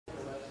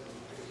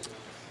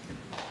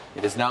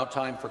It is now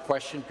time for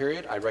question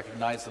period. I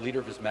recognize the Leader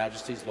of His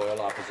Majesty's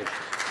Loyal Opposition.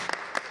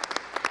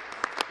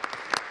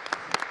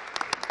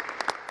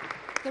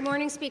 Good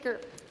morning,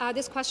 Speaker.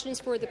 This question is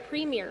for the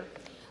Premier.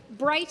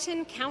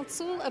 Brighton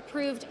Council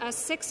approved a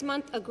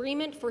 6-month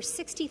agreement for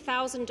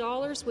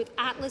 $60,000 with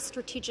Atlas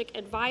Strategic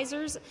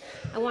Advisors.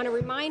 I want to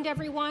remind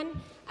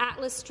everyone,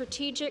 Atlas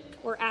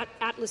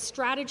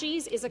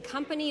Strategies is a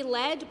company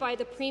led by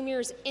the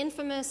Premier's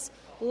infamous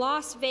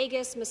Las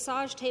Vegas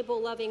massage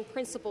table-loving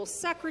principal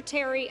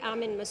secretary,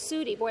 Amin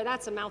Masoudi. Boy,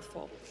 that's a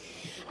mouthful.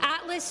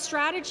 Atlas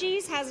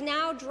Strategies has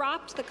now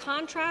dropped the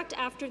contract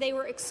after they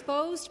were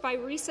exposed by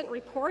recent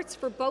reports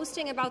for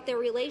boasting about their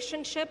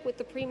relationship with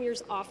the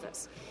Premier's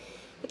office.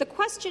 But the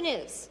question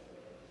is,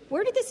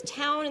 where did this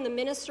town and the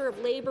Minister of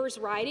Labour's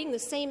riding, the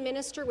same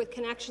minister with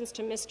connections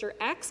to Mr.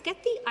 X,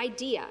 get the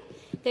idea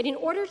that in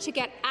order to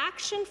get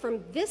action from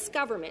this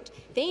government,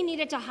 they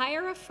needed to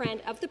hire a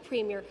friend of the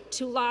Premier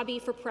to lobby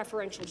for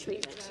preferential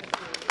treatment?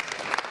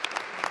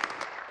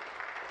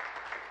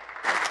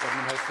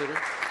 Government House Leader.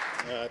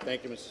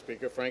 Thank you, Mr.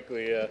 Speaker.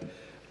 Frankly,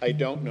 I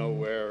don't know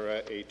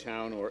where a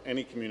town or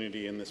any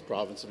community in this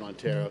province of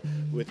Ontario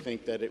would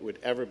think that it would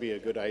ever be a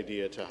good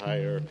idea to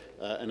hire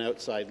an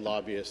outside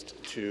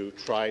lobbyist to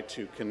try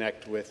to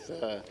connect with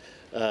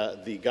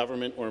the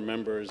government or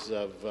members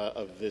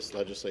of this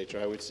legislature.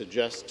 I would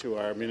suggest to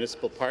our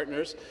municipal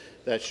partners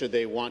that should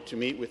they want to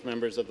meet with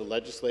members of the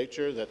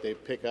legislature, that they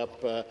pick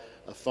up a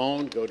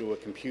phone, go to a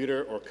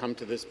computer, or come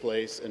to this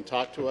place and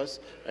talk to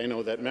us. I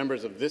know that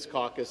members of this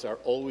caucus are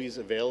always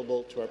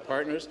available to our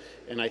partners,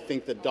 and I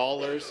think the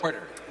dollars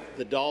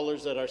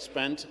that are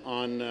spent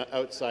on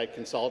outside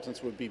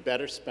consultants would be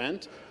better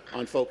spent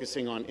on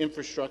focusing on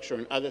infrastructure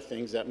and other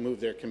things that move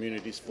their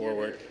communities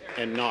forward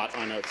and not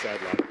on outside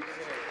lobbies.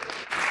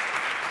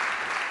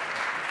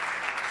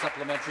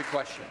 Supplementary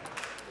question.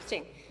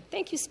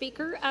 Thank you,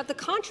 Speaker. The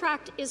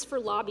contract is for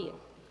lobbying,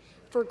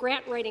 for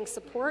grant-writing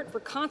support, for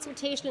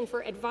consultation and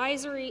for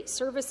advisory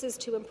services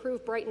to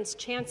improve Brighton's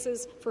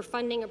chances for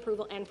funding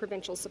approval and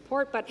provincial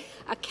support. But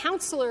a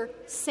councillor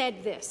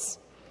said this.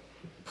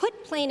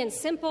 Put plain and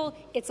simple,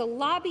 it's a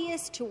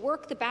lobbyist to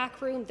work the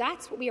back room.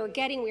 That's what we are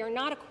getting. We are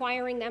not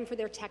acquiring them for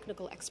their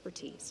technical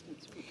expertise.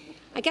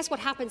 I guess what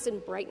happens in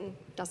Brighton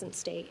doesn't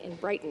stay in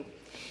Brighton.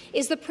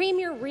 Is the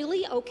Premier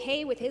really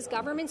okay with his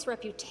government's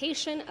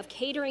reputation of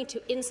catering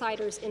to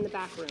insiders in the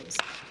back rooms?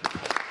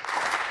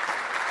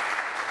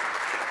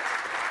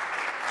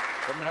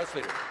 Government House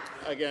Leader.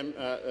 Again,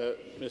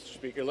 Mr.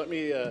 Speaker, let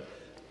me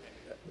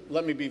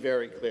be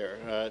very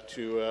clear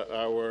to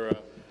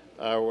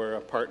our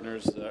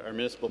partners, our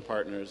municipal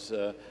partners.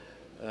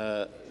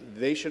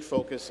 They should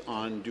focus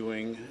on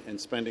doing and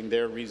spending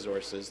their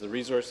resources, the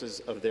resources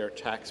of their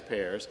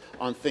taxpayers,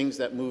 on things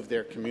that move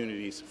their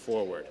communities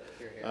forward.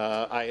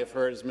 I have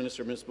heard, as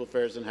Minister of Municipal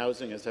Affairs and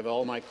Housing, as have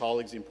all my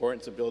colleagues, the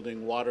importance of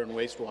building water and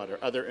wastewater,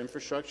 other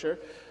infrastructure.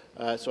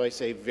 So I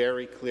say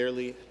very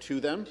clearly to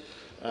them,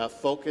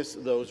 focus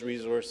those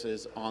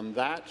resources on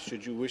that.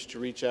 Should you wish to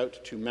reach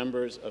out to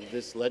members of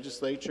this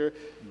legislature,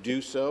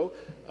 do so.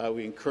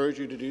 We encourage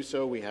you to do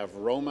so. We have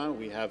Roma,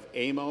 we have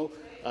AMO,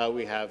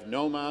 we have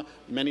NOMA.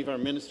 Many of our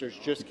ministers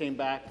just came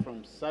back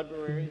from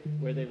Sudbury,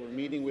 where they were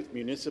meeting with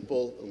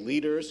municipal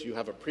leaders. You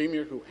have a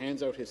Premier who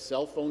hands out his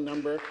cell phone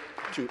number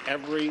to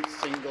every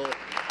single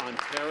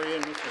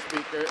Ontarian, Mr.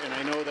 Speaker, and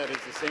I know that is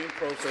the same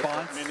process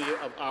that many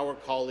of our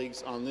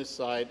colleagues on this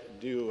side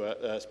do,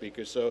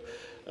 Speaker. So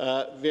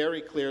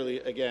very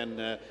clearly,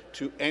 again,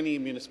 to any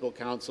municipal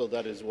council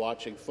that is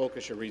watching,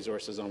 focus your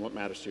resources on what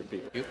matters to your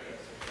people.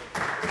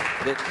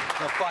 The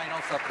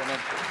final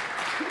supplementary.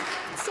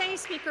 Say,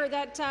 Speaker,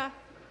 that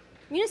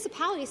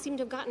municipalities seem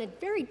to have gotten a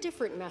very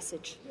different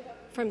message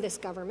from this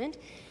government,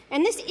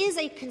 and this is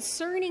a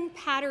concerning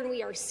pattern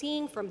we are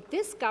seeing from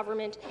this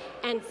government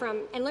and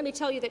let me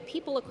tell you that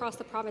people across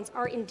the province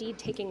are indeed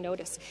taking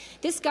notice.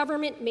 This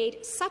government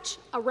made such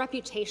a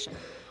reputation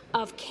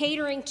of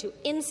catering to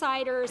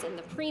insiders and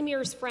the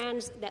Premier's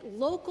friends that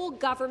local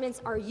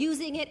governments are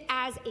using it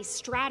as a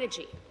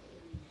strategy.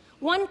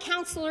 One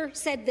councillor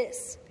said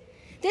this.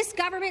 This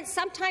government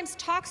sometimes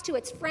talks to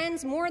its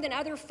friends more than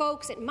other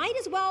folks. It might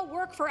as well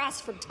work for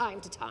us from time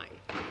to time.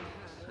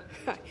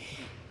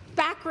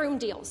 Backroom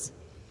deals,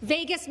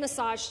 Vegas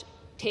massage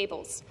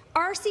tables,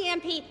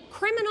 RCMP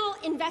criminal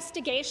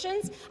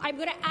investigations. I'm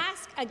going to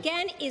ask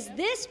again, is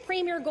this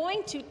Premier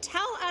going to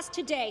tell us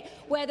today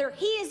whether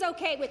he is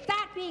okay with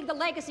that being the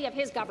legacy of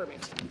his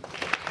government?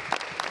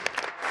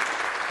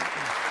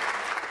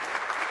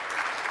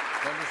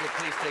 Members will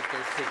please take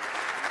their seats.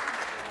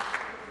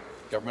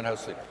 Government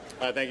House Leader.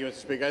 Thank you, Mr.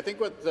 Speaker. I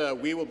think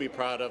what we will be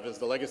proud of as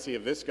the legacy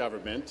of this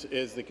government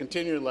is the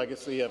continued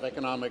legacy of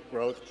economic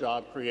growth,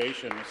 job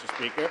creation, Mr.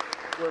 Speaker.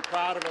 We're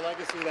proud of a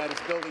legacy that is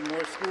building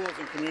more schools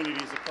and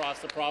communities across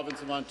the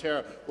province of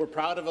Ontario. We're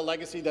proud of a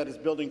legacy that is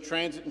building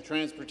transit and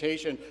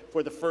transportation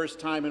for the first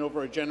time in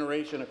over a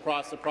generation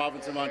across the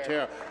province of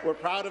Ontario. We're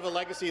proud of a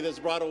legacy that's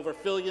brought over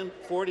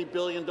 $40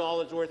 billion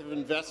worth of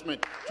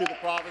investment to the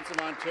province of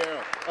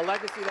Ontario, a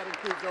legacy that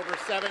includes over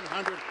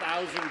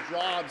 700,000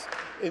 jobs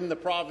in the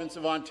province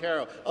of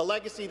Ontario, a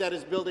legacy that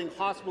is building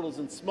hospitals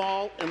in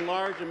small and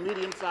large and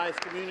medium-sized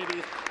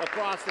communities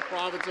across the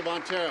province of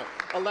Ontario,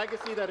 a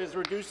legacy that is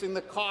reducing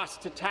the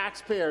cost to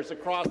taxpayers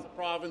across the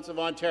province of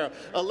Ontario,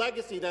 a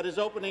legacy that is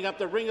opening up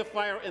the Ring of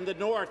Fire in the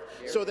north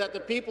so that the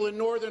people in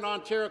Northern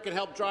Ontario can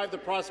help drive the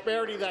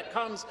prosperity that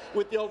comes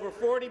with the over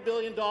 $40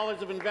 billion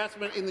of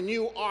investment in the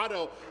new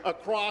auto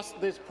across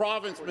this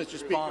province, Mr.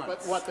 Speaker.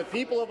 But what the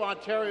people of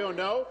Ontario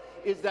know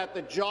is that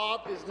the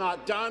job is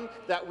not done,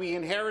 that we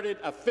inherited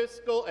a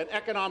fiscal and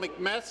economic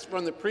mess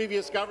from the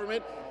previous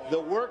government.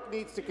 The work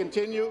needs to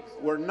continue.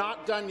 We're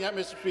not done yet,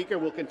 Mr. Speaker.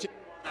 We'll continue.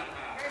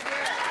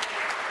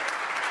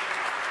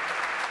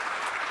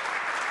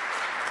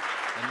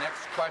 The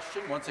next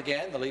question, once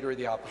again, the Leader of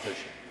the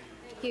Opposition.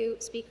 Thank you,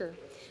 Speaker.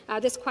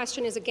 This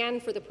question is again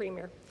for the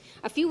Premier.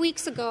 A few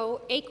weeks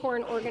ago,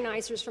 ACORN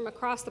organizers from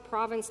across the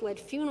province led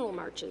funeral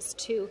marches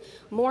to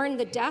mourn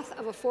the death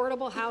of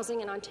affordable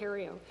housing in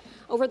Ontario.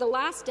 Over the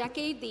last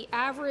decade, the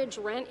average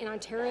rent in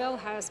Ontario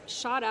has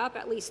shot up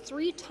at least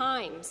three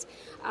times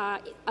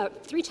the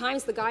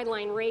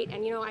guideline rate,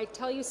 and I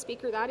tell you,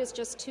 Speaker, that is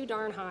just too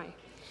darn high.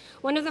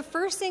 One of the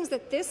first things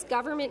that this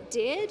government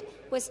did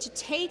was to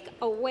take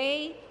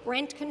away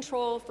rent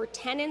control for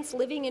tenants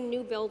living in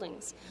new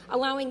buildings,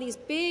 allowing these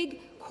big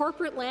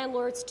corporate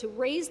landlords to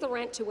raise the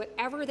rent to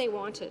whatever they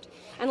wanted.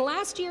 And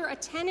last year, a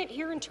tenant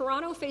here in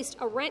Toronto faced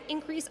a rent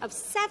increase of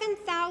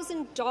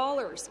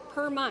 $7,000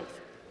 per month.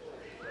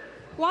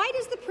 Why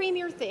does the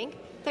Premier think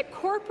that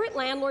corporate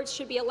landlords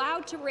should be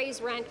allowed to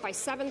raise rent by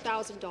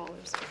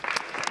 $7,000?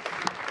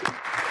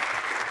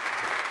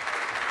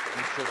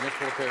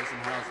 Municipal Affairs and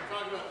Housing. We've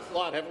talked about this a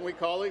lot, haven't we,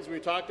 colleagues? We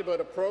talked about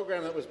a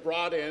program that was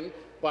brought in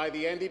by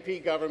the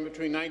NDP government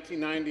between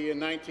 1990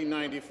 and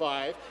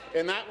 1995,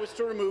 and that was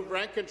to remove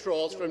rent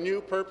controls from new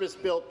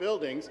purpose-built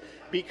buildings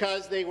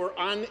because they were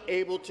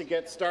unable to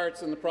get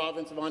starts in the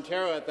province of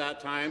Ontario at that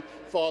time,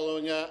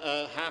 following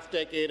a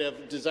half-decade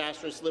of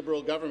disastrous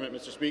Liberal government,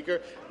 Mr.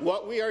 Speaker.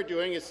 What we are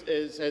doing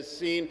has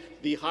seen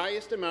the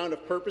highest amount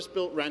of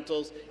purpose-built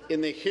rentals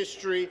in the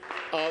history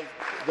of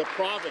the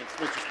province,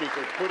 Mr.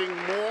 Speaker, putting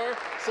more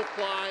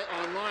supply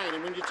online.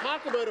 And when you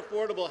talk about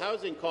affordable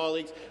housing,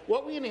 colleagues,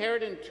 what we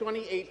inherited in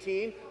 2018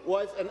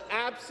 was an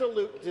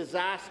absolute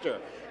disaster.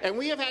 And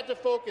we have had to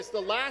focus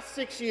the last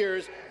 6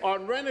 years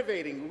on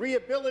renovating,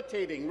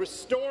 rehabilitating,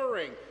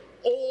 restoring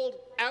old,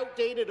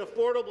 outdated,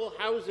 affordable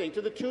housing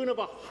to the tune of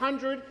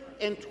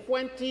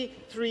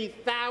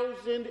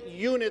 123,000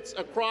 units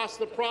across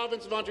the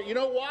province of Ontario. You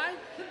know why?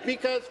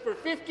 Because for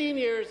 15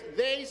 years,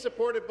 they,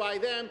 supported by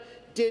them,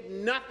 did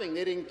nothing.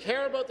 They didn't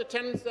care about the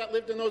tenants that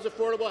lived in those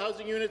affordable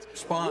housing units.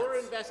 We're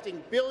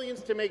investing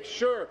billions to make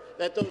sure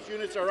that those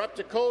units are up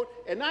to code,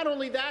 and not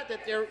only that,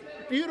 that they're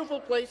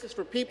beautiful places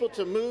for people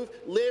to move,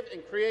 live,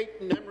 and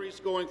create memories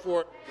going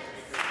forward.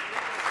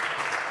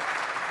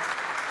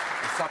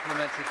 A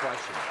supplementary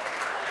question.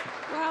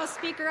 Well,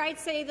 Speaker, I'd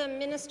say the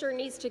minister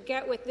needs to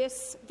get with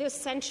this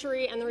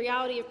century and the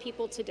reality of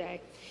people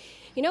today.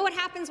 You know what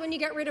happens when you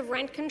get rid of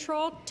rent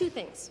control? Two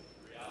things.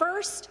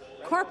 First,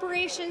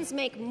 corporations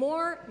make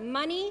more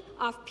money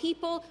off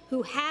people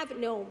who have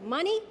no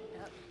money,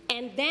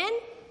 and then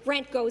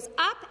rent goes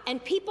up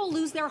and people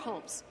lose their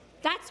homes.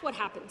 That's what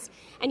happens.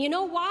 And you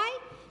know why?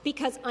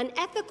 Because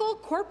unethical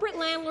corporate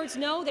landlords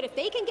know that if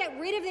they can get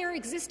rid of their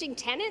existing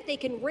tenant, they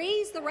can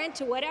raise the rent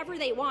to whatever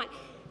they want.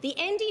 The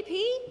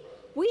NDP,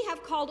 we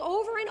have called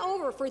over and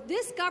over for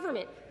this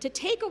government to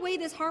take away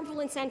this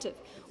harmful incentive.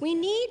 We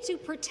need to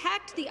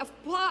protect the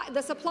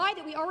supply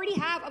that we already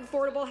have of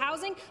affordable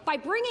housing by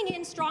bringing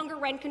in stronger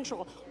rent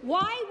control.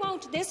 Why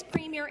won't this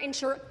Premier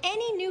ensure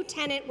any new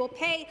tenant will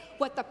pay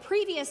what the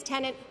previous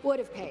tenant would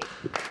have paid?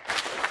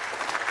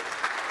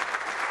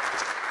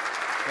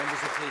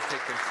 Members will please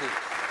take their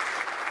seats.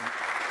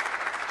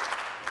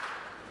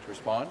 To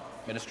respond,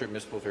 Minister of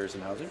Municipal Affairs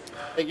and Housing.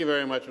 Thank you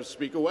very much, Mr.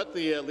 Speaker. What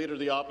the Leader of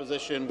the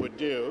Opposition would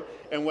do,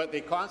 and what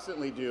they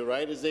constantly do,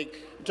 right, is they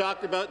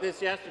talked about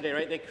this yesterday,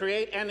 right? They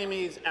create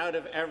enemies out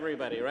of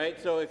everybody, right?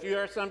 So if you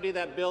are somebody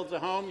that builds a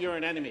home, you're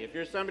an enemy. If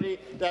you're somebody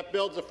that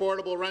builds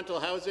affordable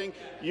rental housing,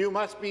 you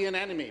must be an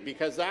enemy,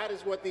 because that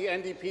is what the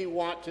NDP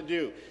want to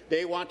do.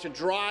 They want to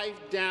drive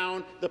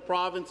down the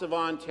province of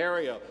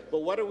Ontario. But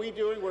what are we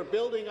doing? We're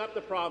building up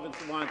the province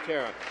of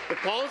Ontario. The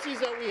policies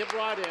that we have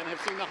brought in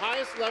have seen the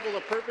highest level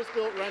of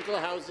purpose-built rental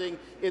housing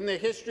in the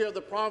history of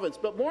the province.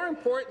 But more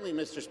importantly,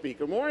 Mr.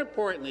 Speaker,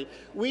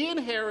 we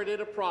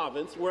inherited a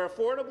province where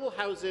affordable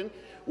housing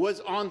was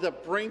on the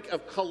brink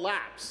of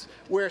collapse,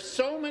 where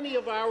so many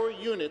of our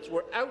units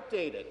were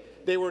outdated,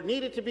 they were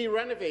needed to be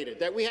renovated,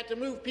 that we had to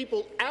move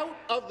people out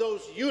of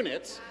those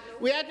units.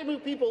 We had to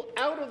move people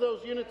out of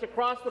those units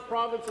across the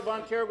province of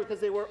Ontario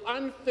because they were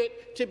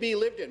unfit to be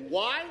lived in.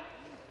 Why?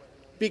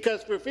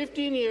 because for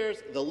 15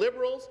 years, the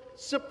Liberals,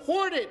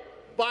 supported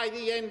by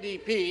the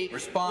NDP,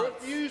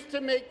 refused to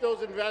make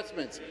those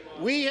investments.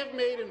 We have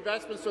made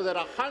investments so that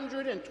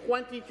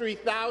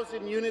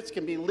 123,000 units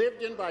can be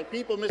lived in by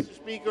people, Mr.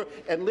 Speaker,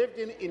 and lived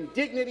in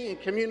dignity in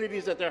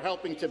communities that they're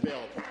helping to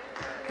build.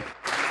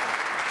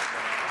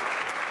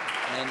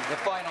 And the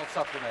final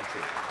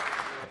supplementary.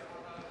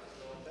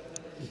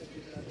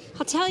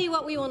 I'll tell you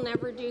what we will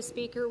never do,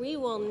 Speaker. We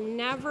will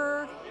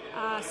never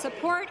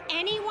support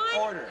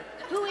anyone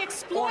who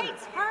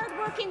exploits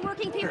hard-working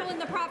working people in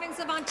the province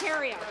of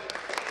Ontario.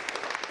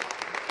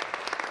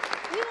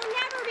 We will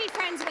never be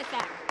friends with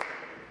them.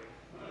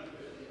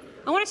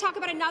 I want to talk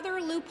about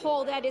another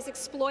loophole that is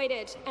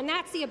exploited, and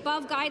that's the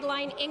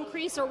above-guideline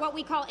increase, or what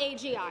we call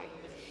AGI.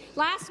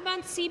 Last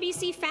month,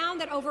 CBC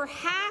found that over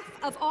half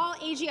of all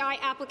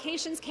AGI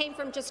applications came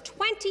from just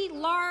 20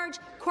 large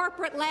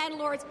corporate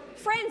landlords,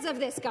 friends of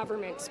this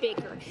government,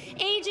 Speaker.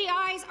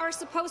 AGIs are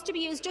supposed to be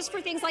used just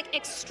for things like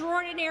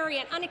extraordinary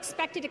and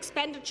unexpected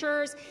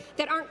expenditures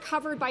that aren't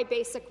covered by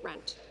basic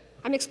rent.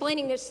 I'm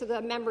explaining this to the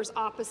members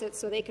opposite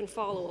so they can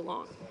follow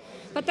along.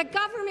 But the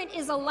government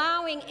is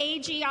allowing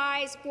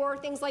AGIs for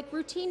things like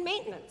routine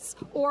maintenance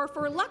or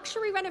for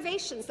luxury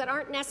renovations that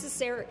aren't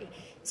necessary.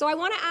 So I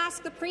want to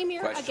ask the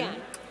Premier again,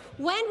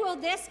 when will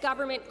this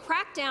government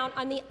crack down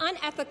on the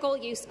unethical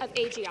use of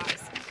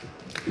AGIs?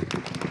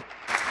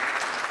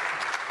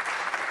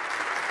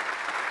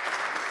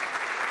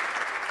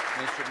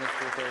 Minister of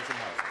Affairs and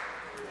Housing.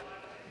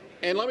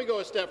 And let me go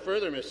a step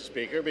further, Mr.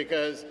 Speaker,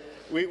 because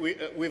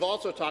we've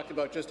also talked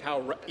about just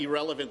how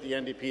irrelevant the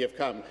NDP have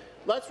come.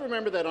 Let's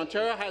remember that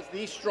Ontario has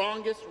the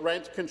strongest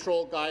rent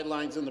control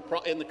guidelines in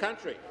the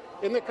country.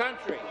 In the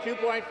country,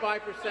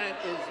 2.5%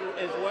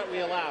 is what we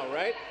allow,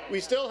 right? We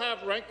still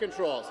have rent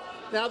controls.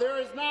 Now, there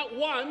is not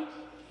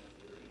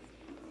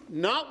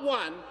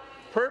one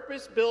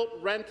purpose-built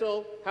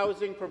rental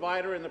housing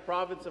provider in the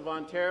province of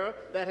Ontario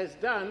that has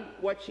done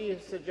what she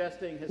is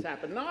suggesting has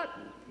happened. Not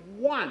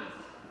one.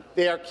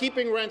 They are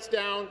keeping rents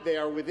down. They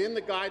are within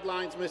the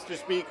guidelines, Mr.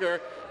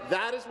 Speaker.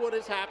 That is what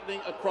is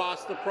happening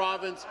across the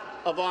province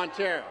of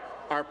Ontario.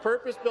 Our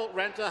purpose-built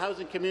rental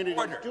housing communities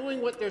are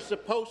doing what they're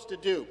supposed to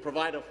do,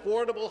 provide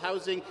affordable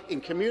housing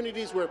in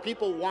communities where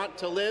people want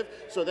to live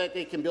so that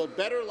they can build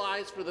better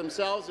lives for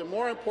themselves, and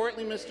more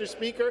importantly, Mr.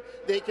 Speaker,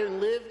 they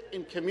can live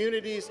in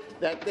communities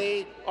that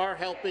they are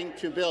helping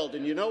to build.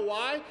 And you know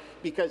why?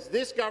 Because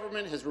this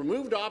government has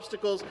removed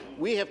obstacles.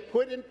 We have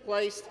put in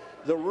place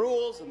the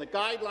rules and the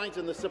guidelines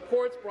and the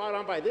supports brought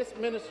on by this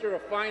Minister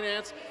of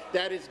Finance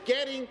that is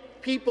getting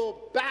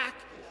people back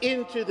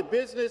into the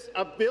business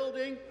of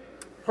building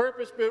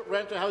purpose-built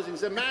rental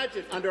housings.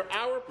 Imagine, under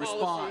our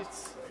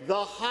policies,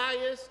 the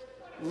highest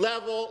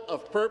level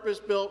of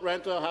purpose-built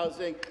rental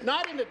housing,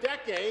 not in a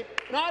decade,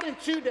 not in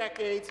 2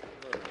 decades,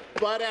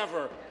 but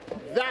ever.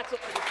 That's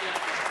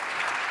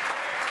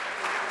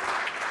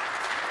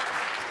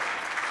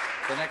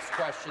the next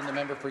question, the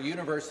member for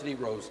University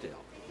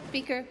Rosedale.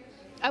 Speaker,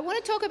 I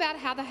want to talk about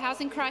how the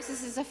housing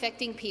crisis is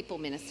affecting people,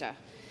 Minister.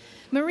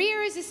 Maria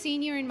is a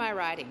senior in my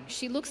riding.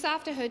 She looks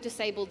after her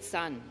disabled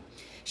son.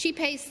 She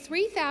pays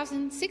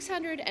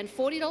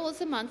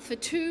 $3,640 a month for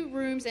 2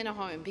 rooms and a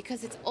home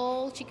because it's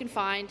all she can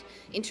find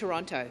in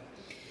Toronto.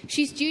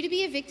 She's due to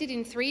be evicted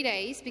in 3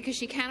 days because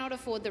she cannot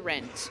afford the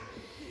rent.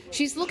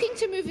 She's looking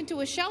to move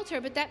into a shelter,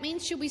 but that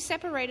means she'll be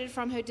separated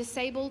from her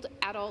disabled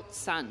adult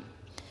son.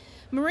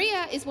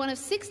 Maria is one of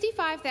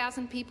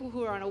 65,000 people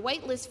who are on a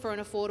wait list for an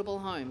affordable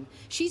home.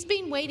 She's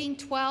been waiting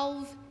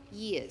 12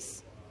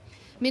 years.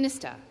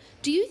 Minister,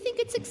 do you think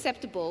it's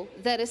acceptable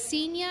that a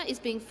senior is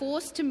being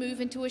forced to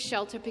move into a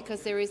shelter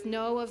because there is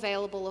no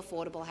available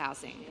affordable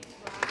housing?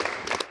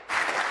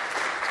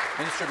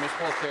 Minister of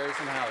Municipal Affairs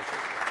and Housing.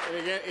 And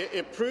again,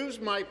 it proves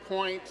my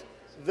point.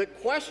 The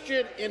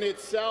question in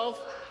itself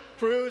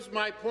proves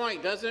my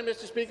point, doesn't it,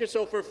 Mr. Speaker?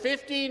 So for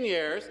 15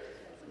 years,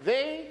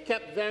 they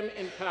kept them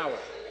in power.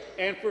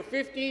 And for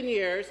 15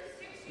 years,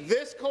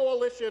 this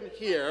coalition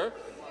here,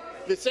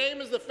 the same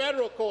as the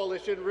federal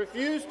coalition,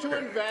 refused to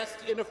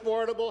invest in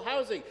affordable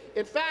housing.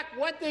 In fact,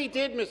 what they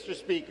did, Mr.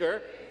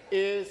 Speaker,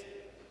 is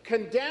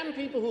condemn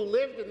people who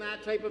lived in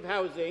that type of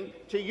housing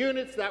to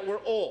units that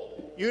were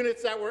old,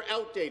 units that were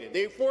outdated.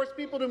 They forced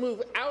people to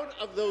move out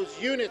of those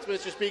units,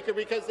 Mr. Speaker,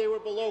 because they were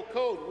below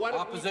code. What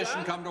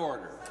Opposition, come to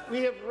order.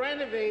 We have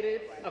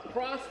renovated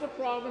across the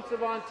province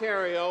of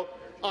Ontario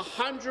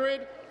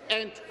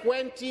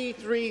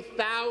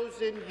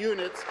 123,000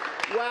 units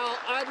while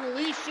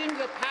unleashing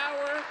the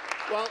power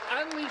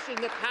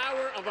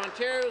of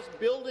Ontario's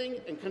building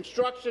and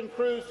construction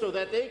crews so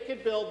that they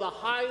could build the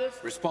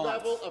highest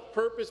level of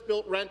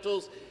purpose-built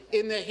rentals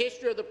in the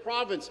history of the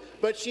province.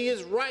 But she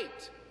is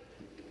right.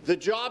 The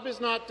job is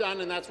not done,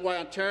 and that's why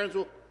Ontarians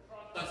will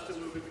prompt us to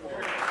move it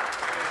forward.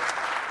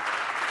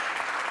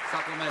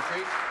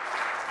 Supplementary.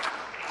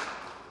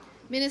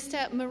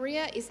 Minister,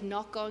 Maria is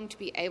not going to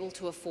be able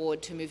to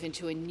afford to move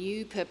into a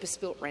new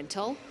purpose-built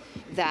rental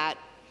that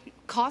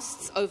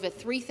costs over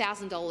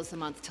 $3,000 a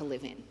month to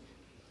live in.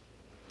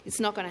 It's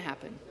not going to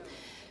happen.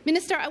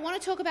 Minister, I want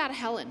to talk about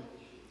Helen.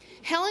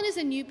 Helen is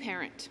a new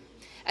parent.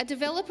 A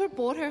developer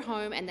bought her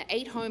home and the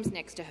 8 homes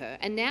next to her,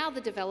 and now the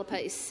developer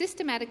is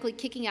systematically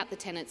kicking out the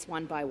tenants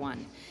one by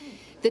one.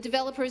 The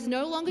developer is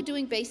no longer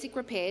doing basic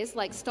repairs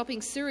like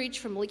stopping sewage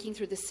from leaking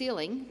through the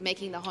ceiling,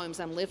 making the homes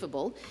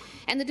unlivable,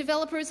 and the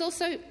developer is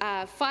also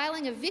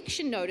filing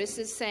eviction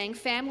notices saying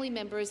family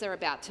members are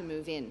about to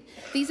move in.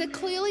 These are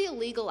clearly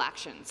illegal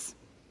actions.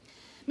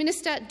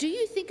 Minister, do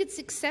you think it's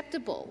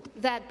acceptable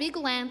that big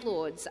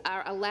landlords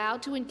are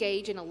allowed to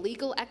engage in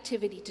illegal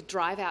activity to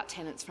drive out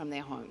tenants from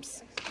their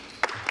homes?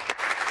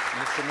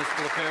 Minister of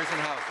Municipal Affairs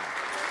and Housing.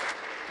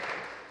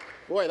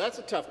 Boy, that's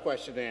a tough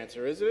question to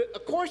answer, isn't it?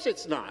 Of course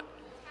it's not.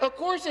 Of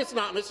course it's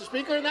not, Mr.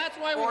 Speaker, and that's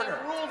why we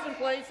have rules in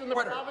place in the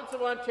province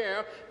of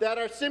Ontario that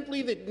are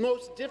simply the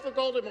most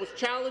difficult and most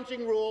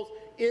challenging rules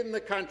in the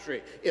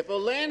country. If a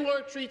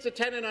landlord treats a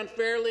tenant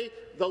unfairly,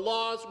 the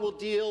laws will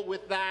deal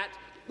with that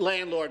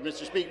landlord,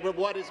 Mr. Speaker. But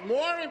what is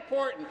more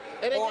important,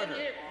 and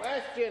again,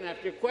 question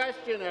after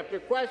question after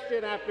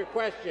question after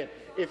question,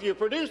 if you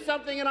produce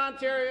something in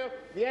Ontario,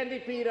 the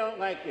NDP don't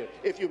like you.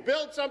 If you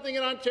build something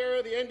in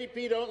Ontario, the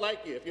NDP don't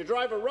like you. If you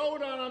drive a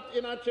road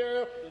in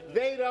Ontario,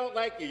 they don't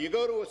like you. You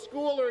go to a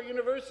school or a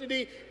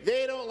university,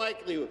 they don't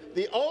like you.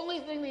 The only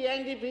thing the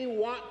NDP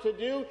want to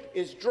do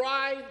is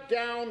drive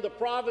down the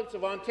province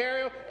of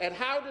Ontario. And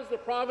how does the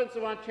province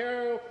of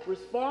Ontario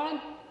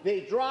respond?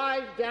 They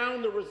drive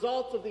down the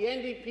results of the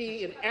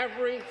NDP in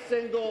every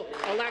single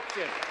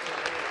election.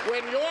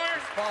 When you're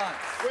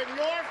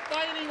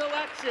fighting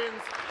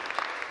elections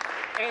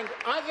and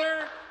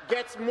other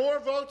gets more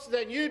votes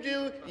than you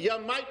do, you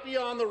might be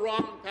on the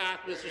wrong path,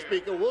 Mr.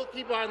 Speaker. We'll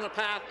keep on the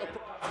path of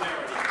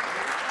prosperity.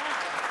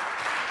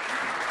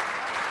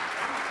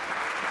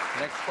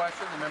 Next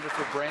question, the member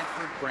for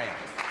Brantford-Brant.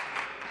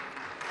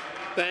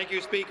 Thank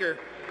you, Speaker.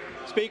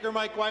 Speaker,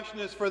 my question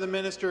is for the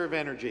Minister of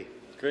Energy.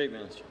 Great,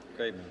 Minister.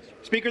 Great, Minister.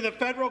 Speaker, the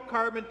federal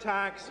carbon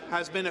tax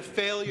has been a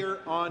failure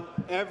on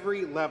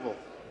every level.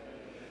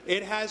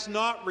 It has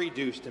not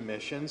reduced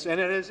emissions, and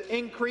it has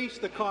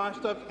increased the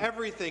cost of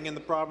everything in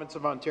the province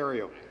of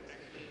Ontario.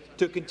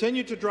 To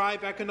continue to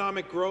drive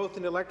economic growth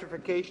and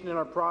electrification in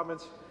our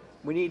province,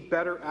 we need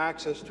better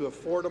access to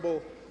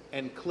affordable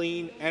and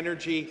clean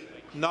energy,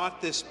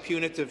 not this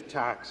punitive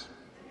tax.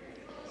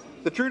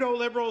 The Trudeau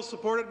Liberals,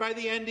 supported by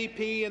the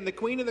NDP and the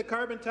Queen of the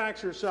Carbon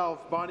Tax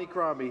herself, Bonnie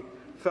Crombie,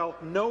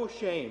 felt no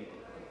shame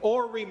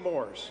or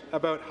remorse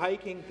about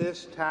hiking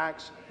this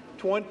tax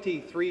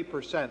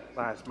 23%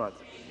 last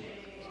month.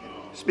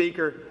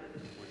 Speaker,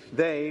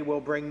 they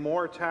will bring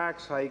more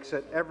tax hikes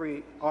at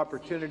every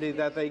opportunity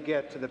that they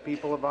get to the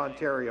people of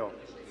Ontario.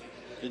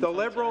 The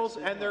Liberals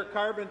and their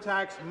carbon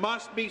tax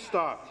must be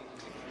stopped.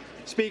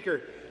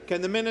 Speaker,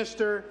 can the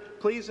minister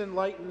please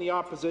enlighten the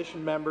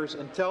opposition members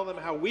and tell them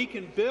how we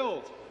can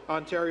build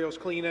Ontario's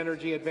clean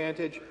energy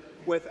advantage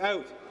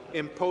without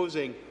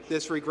imposing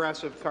this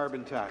regressive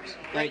carbon tax?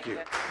 Thank you.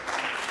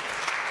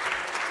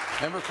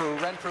 Member for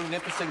Renfrew,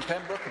 Nipissing,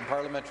 Pembroke, and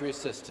Parliamentary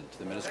Assistant to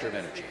the Minister of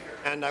Energy.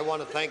 And I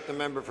want to thank the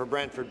member for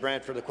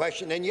Brantford-Brant for the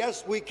question. And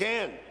yes, we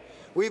can.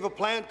 We have a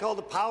plan called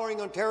the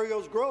Powering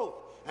Ontario's Growth,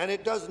 and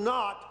it does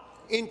not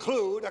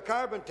include a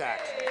carbon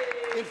tax.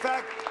 In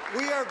fact,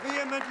 we are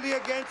vehemently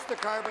against the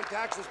carbon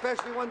tax,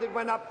 especially one that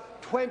went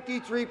up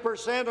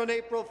 23% on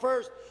April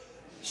 1st,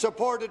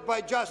 supported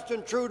by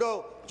Justin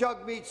Trudeau,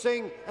 Jagmeet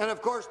Singh, and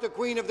of course the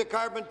Queen of the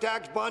Carbon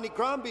Tax, Bonnie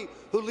Crombie,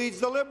 who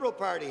leads the Liberal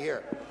Party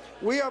here.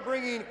 We are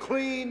bringing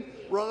clean,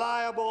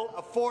 reliable,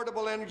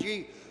 affordable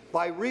energy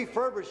by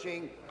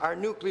refurbishing our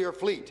nuclear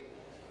fleet.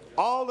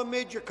 All the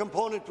major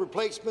component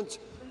replacements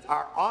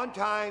are on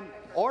time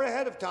or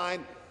ahead of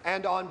time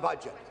and on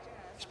budget.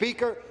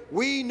 Speaker,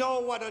 we know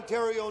what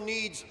Ontario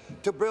needs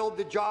to build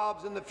the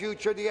jobs in the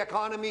future, the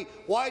economy.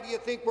 Why do you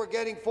think we're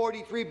getting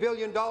 $43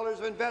 billion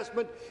of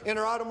investment in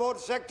our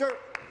automotive sector?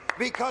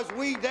 Because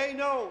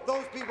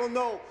those people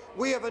know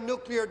we have a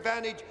nuclear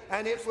advantage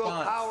and it will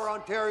power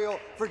Ontario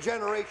for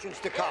generations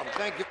to come.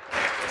 Thank you.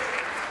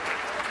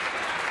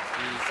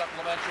 The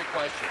supplementary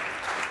question.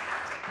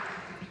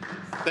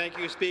 Thank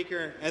you,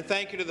 Speaker, and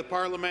thank you to the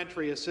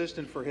parliamentary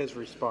assistant for his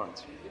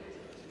response.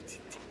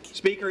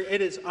 Speaker,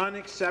 it is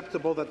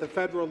unacceptable that the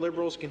federal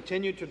Liberals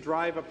continue to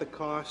drive up the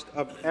cost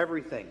of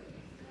everything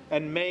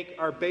and make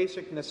our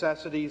basic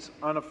necessities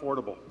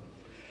unaffordable.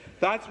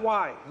 That's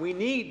why we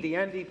need the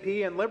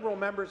NDP and Liberal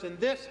members in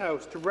this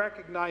House to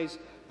recognize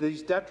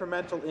these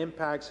detrimental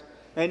impacts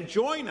and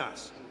join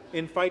us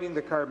in fighting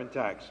the carbon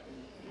tax.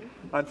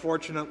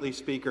 Unfortunately,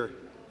 Speaker,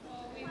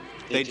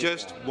 they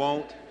just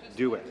won't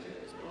do it.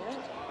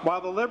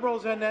 While the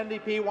Liberals and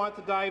NDP want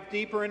to dive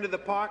deeper into the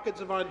pockets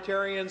of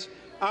Ontarians,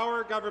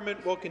 our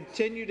government will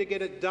continue to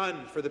get it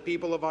done for the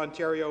people of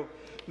Ontario,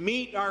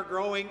 meet our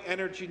growing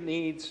energy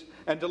needs,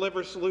 and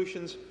deliver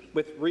solutions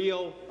with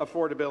real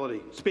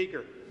affordability.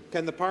 Speaker,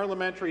 can the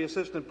parliamentary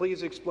assistant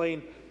please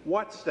explain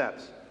what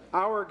steps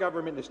our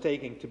government is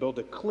taking to build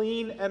a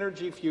clean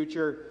energy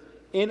future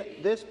in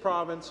this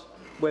province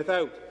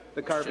without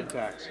the carbon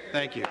tax?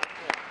 Thank you.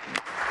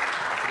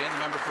 Again, the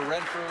member for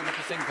Renfrew,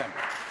 Nipissing,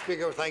 Pembroke.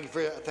 Speaker,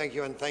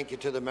 thank you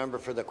to the member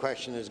for the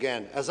question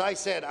again. As I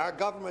said, our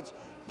government's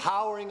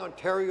Powering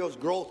Ontario's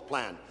Growth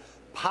Plan.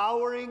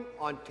 Powering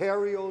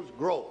Ontario's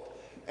growth.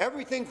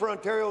 Everything for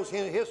Ontario's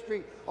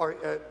history or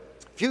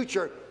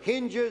future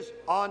hinges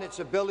on its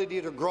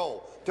ability to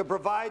grow, to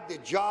provide the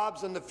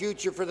jobs and the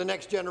future for the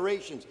next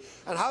generations.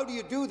 And how do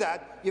you do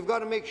that? You've got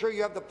to make sure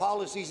you have the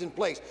policies in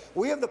place.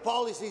 We have the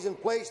policies in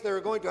place that are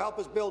going to help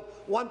us build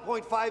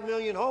 1.5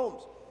 million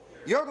homes.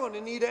 You're going to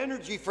need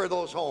energy for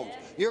those homes.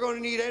 You're going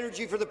to need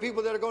energy for the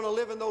people that are going to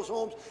live in those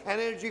homes and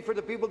energy for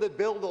the people that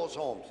build those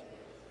homes.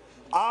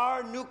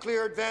 Our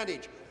nuclear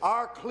advantage,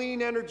 our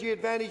clean energy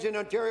advantage in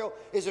Ontario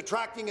is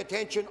attracting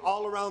attention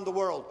all around the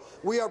world.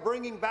 We are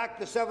bringing back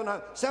the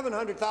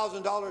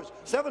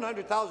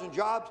 $700,000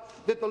 jobs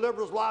that the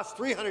Liberals lost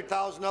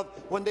 300,000 of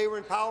when they were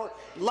in power,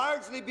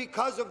 largely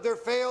because of their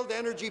failed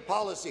energy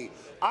policy.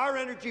 Our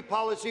energy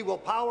policy will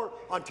power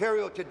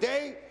Ontario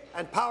today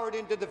and power it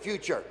into the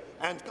future.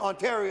 And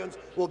Ontarians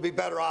will be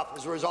better off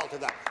as a result of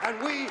that. And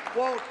we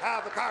won't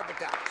have a carbon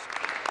tax.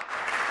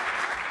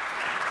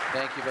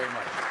 Thank you very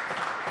much.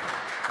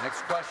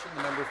 Next question,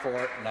 the member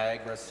for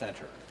Niagara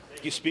Centre.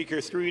 Thank you,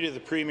 Speaker. Through you to the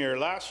Premier.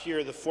 Last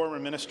year, the former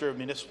Minister of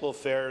Municipal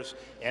Affairs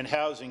and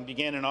Housing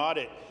began an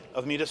audit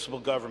of municipal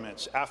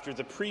governments after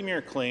the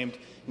Premier claimed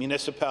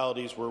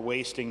municipalities were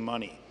wasting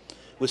money.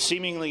 With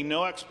seemingly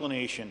no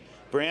explanation,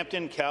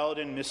 Brampton,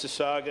 Caledon,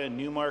 Mississauga,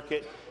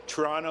 Newmarket,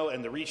 Toronto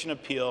and the Region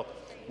of Peel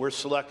were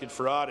selected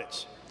for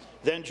audits.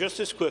 Then,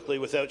 just as quickly,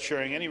 without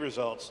sharing any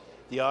results,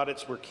 the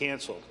audits were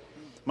cancelled.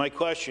 My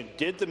question,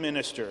 did the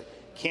minister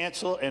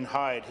cancel and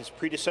hide his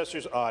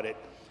predecessor's audit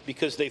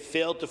because they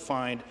failed to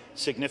find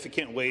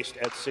significant waste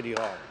at City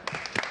Hall?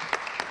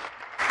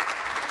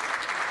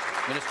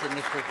 Minister of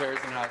Municipal Affairs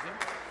and Housing.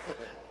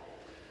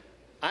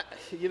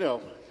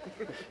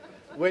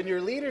 When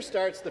your leader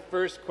starts the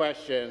first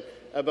question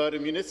about a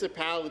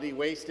municipality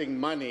wasting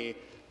money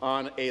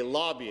on a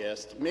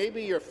lobbyist,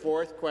 maybe your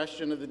fourth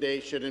question of the day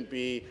shouldn't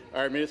be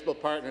our municipal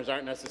partners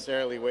aren't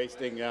necessarily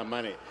wasting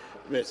money,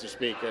 Mr.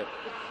 Speaker.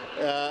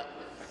 And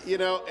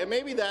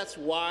maybe that's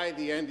why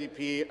the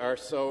NDP are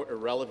so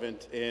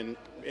irrelevant in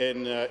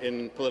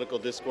political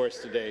discourse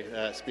today,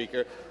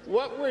 Speaker.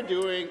 What we're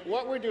doing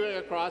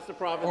across the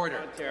province of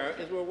Ontario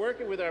is we're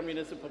working with our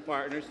municipal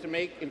partners to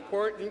make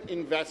important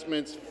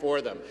investments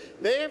for them.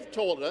 They have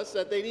told us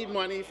that they need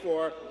money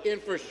for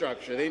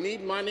infrastructure. They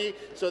need money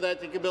so that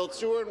they can build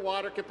sewer and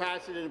water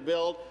capacity to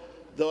build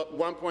the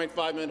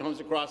 1.5 million homes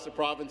across the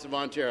province of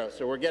Ontario.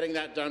 So we're getting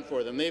that done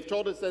for them. They've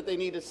told us that they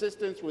need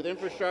assistance with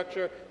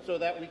infrastructure so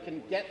that we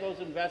can get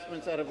those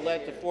investments that have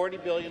led to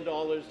 $40 billion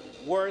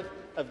worth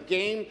of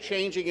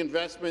game-changing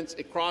investments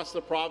across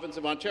the province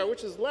of Ontario,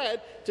 which has led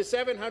to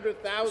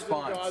 700,000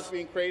 jobs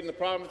being created in the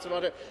province of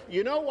Ontario.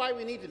 You know why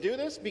we need to do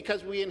this?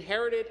 Because we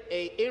inherited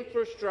an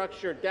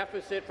infrastructure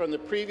deficit from the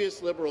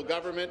previous Liberal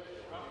government.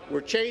 We're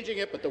changing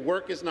it, but the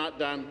work is not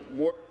done.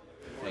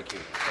 Thank you.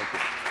 Thank you.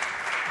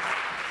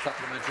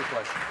 Supplementary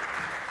question.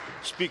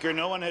 Speaker,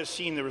 no one has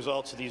seen the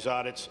results of these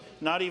audits,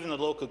 not even the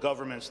local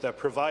governments that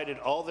provided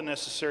all the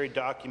necessary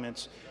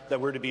documents that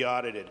were to be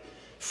audited.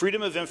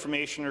 Freedom of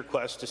information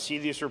requests to see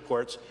these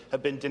reports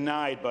have been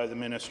denied by the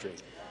ministry.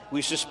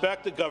 We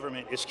suspect the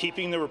government is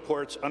keeping the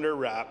reports under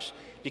wraps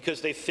because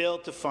they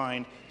failed to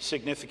find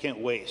significant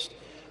waste.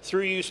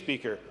 Through you,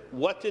 Speaker,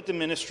 what did the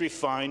ministry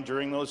find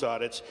during those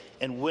audits,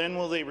 and when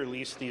will they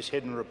release these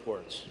hidden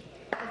reports?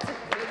 That's a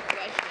good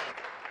question.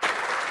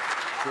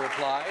 To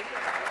reply,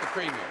 the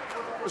Premier.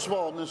 First of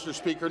all, Mr.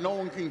 Speaker, no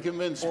one can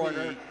convince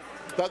me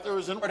that there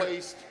isn't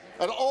waste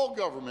at all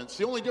governments.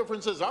 The only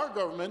difference is our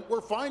government,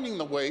 we're finding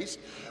the waste.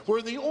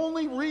 We're the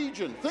only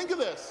region, think of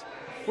this,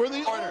 we're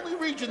the only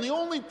region, the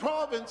only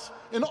province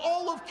in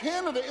all of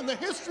Canada, in the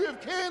history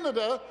of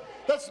Canada,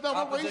 that's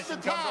never raised a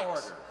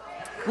tax.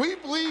 We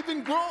believe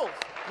in growth.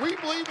 We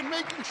believe in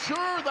making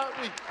sure that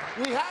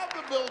we have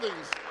the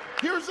buildings.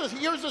 Here's a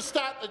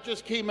stat that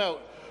just came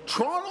out.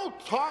 Toronto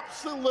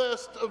tops the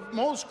list of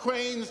most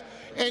cranes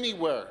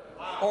anywhere.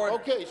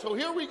 Okay, so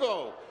here we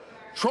go.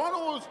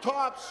 Toronto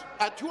tops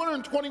at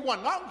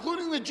 221, not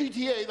including the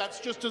GTA, that's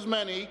just as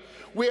many.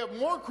 We have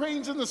more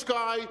cranes in the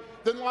sky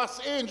than Los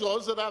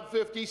Angeles that have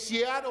 50,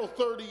 Seattle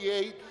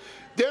 38,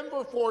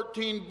 Denver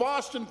 14,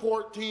 Boston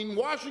 14,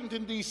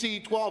 Washington,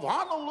 D.C. 12,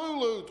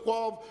 Honolulu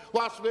 12,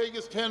 Las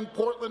Vegas 10,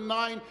 Portland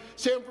 9,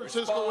 San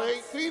Francisco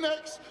 8,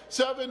 Phoenix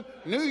 7,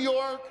 New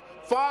York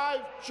 5,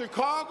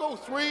 Chicago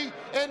 3,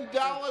 and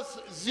Dallas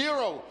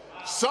 0.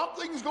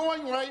 Something's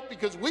going right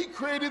because we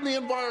created the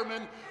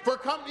environment for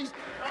companies.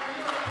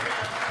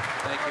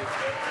 Thank you.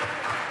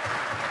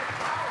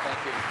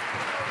 Thank you.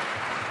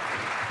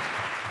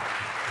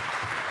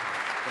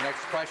 The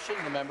next question,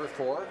 the member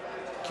for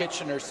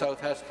Kitchener South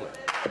Hespeler.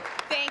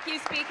 Thank you,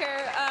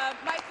 Speaker.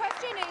 My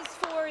question is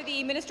for the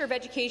the Minister of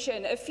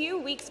Education. A few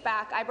weeks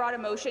back, I brought a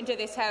motion to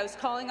this House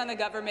calling on the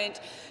government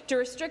to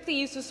restrict the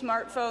use of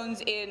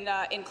smartphones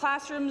in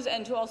classrooms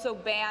and to also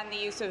ban the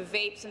use of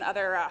vapes and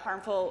other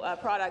harmful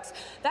products.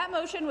 That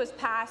motion was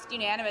passed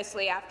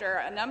unanimously after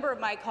a number of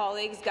my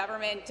colleagues,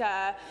 government,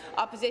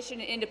 opposition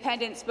and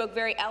independents, spoke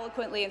very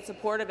eloquently in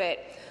support of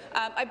it.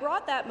 I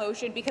brought that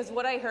motion because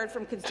what I heard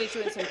from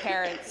constituents and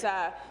parents,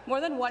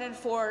 more than 1 in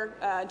 4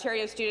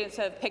 Ontario students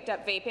have picked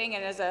up vaping,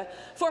 and as a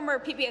former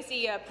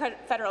PPSC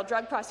federal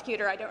drug prosecutor,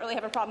 I don't really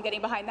have a problem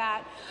getting behind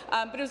that.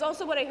 But it was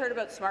also what I heard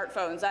about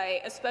smartphones.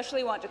 I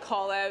especially want to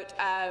call out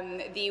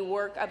the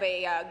work of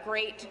a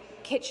great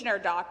Kitchener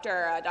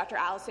doctor, Dr.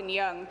 Alison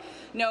Young,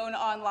 known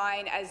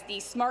online as the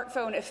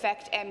Smartphone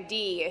Effect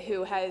MD,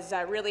 who has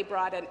really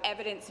brought an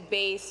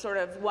evidence-based sort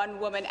of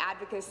one-woman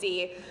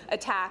advocacy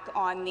attack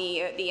on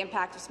the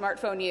impact of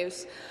smartphone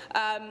use.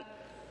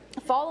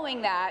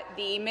 Following that,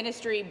 the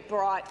ministry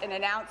brought an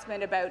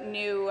announcement about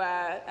new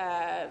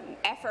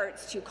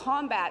efforts to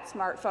combat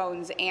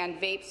smartphones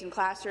and vapes in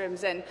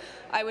classrooms, and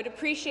I would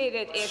appreciate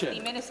it if the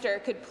minister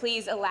could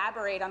please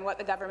elaborate on what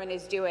the government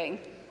is doing.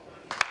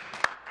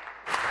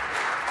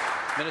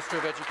 Minister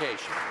of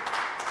Education.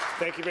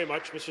 Thank you very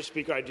much, Mr.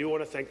 Speaker. I do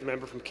want to thank the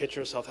member from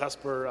Kitchener-South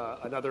Hesper,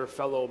 another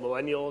fellow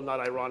millennial, not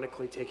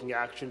ironically taking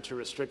action to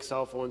restrict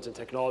cell phones and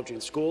technology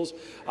in schools.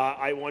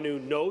 I want to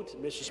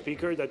note, Mr.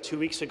 Speaker, that 2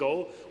 weeks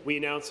ago we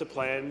announced a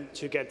plan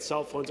to get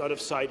cell phones out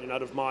of sight and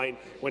out of mind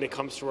when it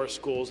comes to our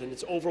schools, and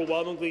it's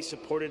overwhelmingly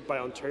supported by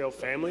Ontario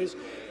families.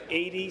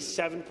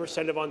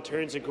 87% of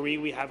Ontarians agree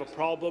we have a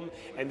problem,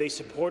 and they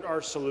support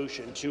our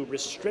solution to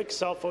restrict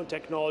cell phone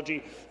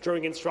technology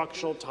during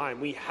instructional time.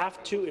 We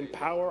have to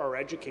empower our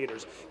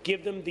educators,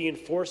 give them the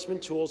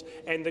enforcement tools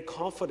and the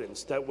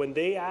confidence that when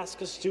they ask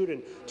a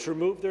student to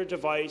remove their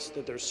device,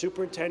 that their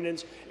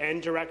superintendents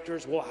and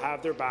directors will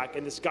have their back,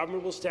 and this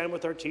government will stand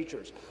with our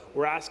teachers.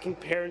 We're asking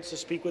parents to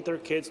speak with their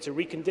kids, to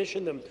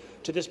recondition them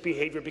to this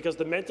behaviour, because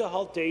the mental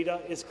health data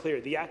is clear.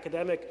 The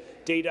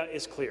academic data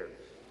is clear.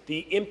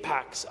 The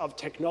impacts of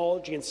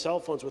technology and cell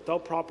phones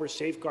without proper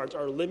safeguards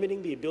are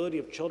limiting the ability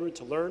of children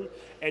to learn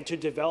and to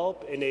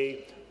develop in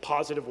a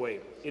positive way.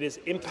 It is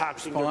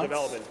impacting their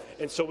development.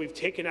 And so we've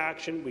taken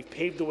action. We've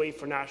paved the way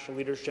for national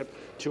leadership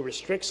to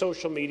restrict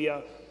social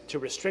media, to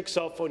restrict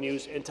cell phone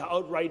use, and to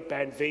outright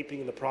ban vaping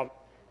in the province.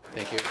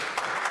 Thank you.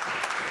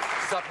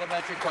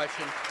 Supplementary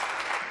question.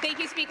 Thank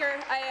you, Speaker.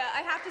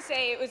 I have to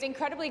say it was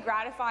incredibly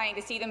gratifying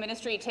to see the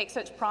ministry take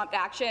such prompt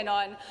action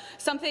on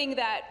something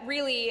that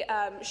really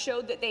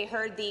showed that they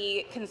heard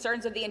the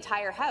concerns of the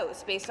entire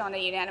House based on a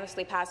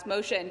unanimously passed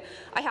motion.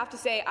 I have to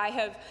say I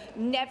have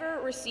never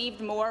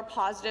received more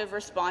positive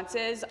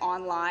responses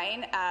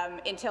online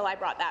until I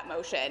brought that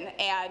motion,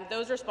 and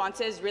those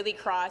responses really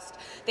crossed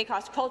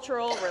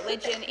cultural,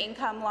 religion,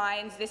 income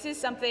lines. This is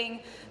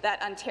something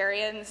that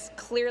Ontarians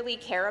clearly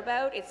care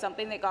about. It's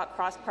something that got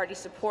cross-party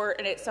support,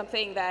 and it's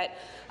something that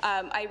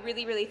I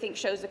really think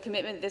shows the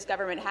commitment that this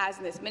government has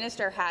and this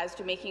minister has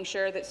to making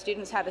sure that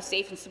students have a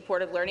safe and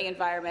supportive learning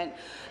environment.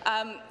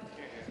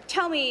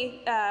 Tell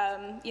me,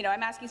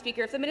 I'm asking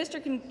Speaker, if the minister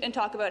can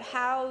talk about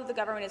how the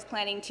government is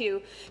planning to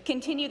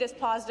continue this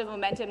positive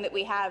momentum that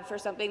we have for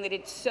something that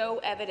it's so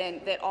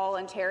evident that all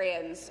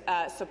Ontarians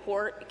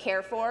support,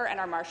 care for, and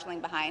are marshalling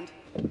behind.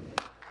 The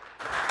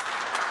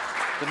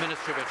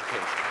Minister of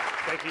Education.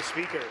 Thank you,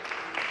 Speaker.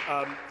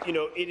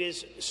 It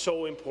is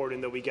so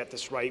important that we get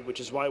this right,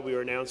 which is why we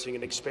are announcing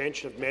an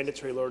expansion of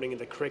mandatory learning in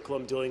the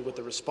curriculum dealing with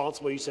the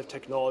responsible use of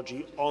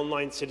technology,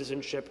 online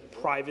citizenship,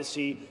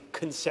 privacy,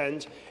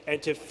 consent,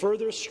 and to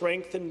further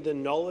strengthen the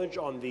knowledge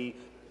on the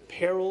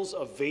perils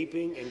of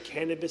vaping and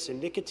cannabis and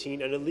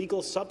nicotine, an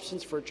illegal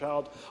substance for a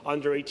child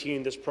under 18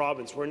 in this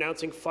province. We're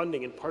announcing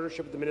funding in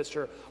partnership with the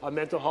Minister of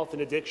Mental Health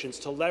and Addictions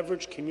to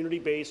leverage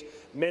community-based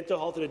mental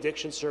health and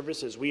addiction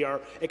services. We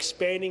are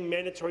expanding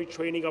mandatory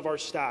training of our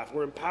staff.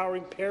 We're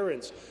empowering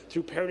parents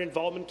through parent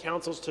involvement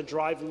councils to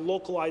drive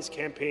localized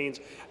campaigns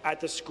at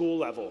the school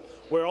level.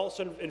 We're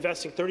also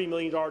investing $30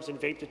 million in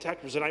vape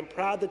detectors, and I'm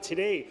proud that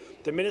today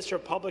the Minister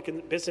of Public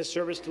and Business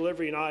Service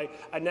Delivery and I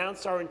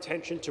announced our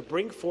intention to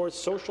bring forth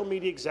social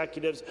media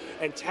executives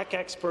and tech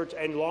experts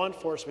and law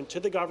enforcement to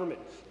the government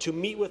to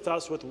meet with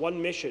us with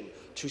one mission: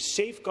 to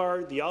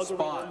safeguard the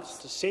algorithms,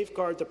 to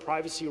safeguard the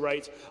privacy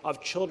rights of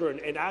children,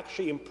 and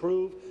actually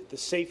improve the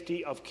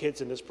safety of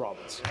kids in this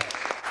province.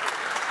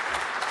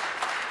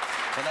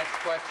 The next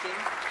question,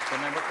 the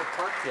member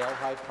for Parkdale,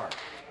 Hyde Park.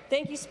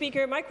 Thank you,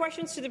 Speaker. My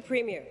question is to the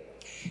Premier.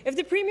 If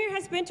the Premier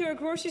has been to a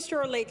grocery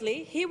store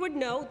lately, he would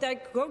know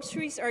that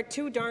groceries are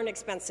too darn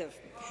expensive.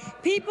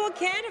 People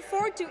can't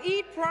afford to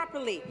eat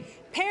properly.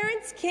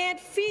 Parents can't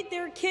feed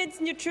their kids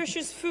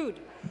nutritious food.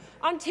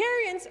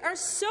 Ontarians are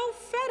so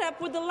fed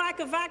up with the lack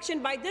of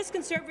action by this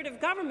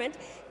Conservative government,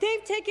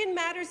 they've taken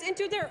matters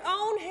into their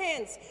own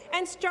hands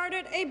and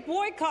started a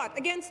boycott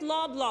against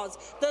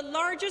Loblaws, the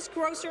largest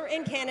grocer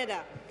in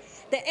Canada.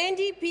 The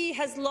NDP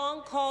has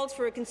long called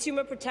for a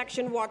consumer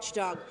protection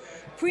watchdog.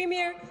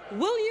 Premier,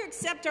 will you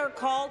accept our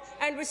call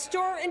and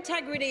restore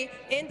integrity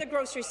in the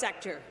grocery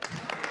sector?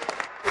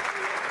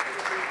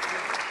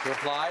 To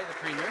reply, the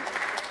Premier.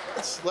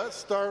 Let's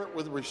start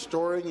with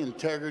restoring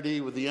integrity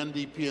with the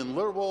NDP and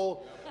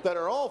Liberal that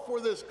are all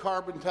for this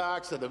carbon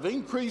tax, that have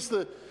increased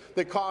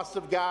the cost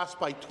of gas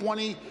by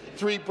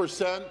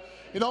 23%.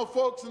 You know,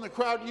 folks in the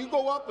crowd, you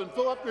go up and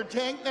fill up your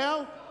tank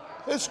now,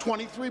 it's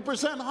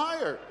 23%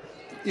 higher.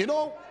 You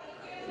know,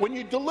 when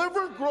you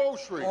deliver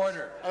groceries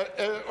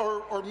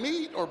or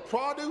meat or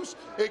produce,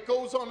 it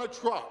goes on a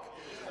truck.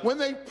 When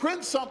they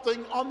print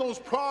something on those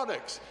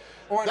products,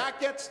 that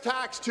gets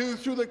taxed too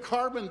through the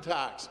carbon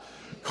tax.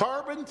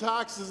 Carbon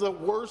tax is the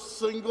worst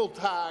single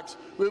tax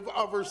we've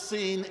ever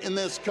seen in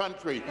this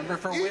country. Even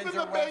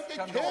the Bank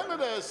of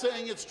Canada is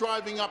saying it's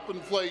driving up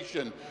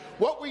inflation.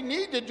 What we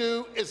need to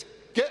do is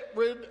get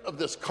rid of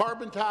this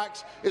carbon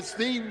tax. It's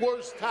the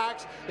worst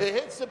tax. It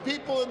hits the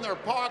people in their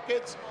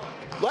pockets.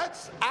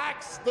 Let's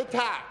axe the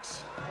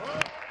tax.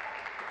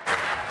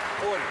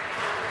 Order.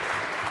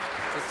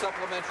 A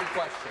supplementary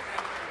question.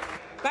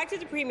 Back to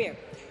the Premier.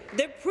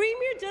 The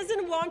Premier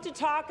doesn't want to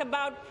talk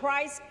about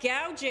price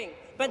gouging,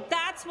 but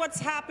that's what's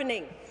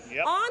happening.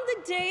 Yep. On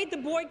the day the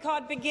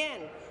boycott began,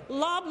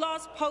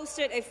 Loblaws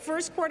posted a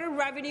first-quarter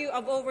revenue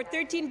of over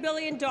 $13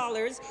 billion,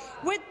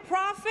 with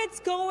profits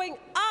going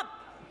up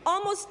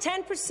almost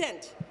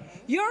 10%.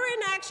 Your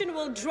inaction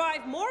will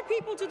drive more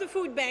people to the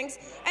food banks,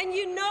 and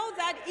you know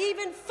that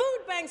even food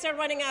banks are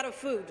running out of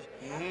food.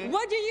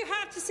 What do you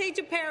have to say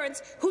to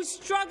parents who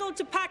struggled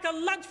to pack a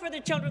lunch for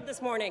their children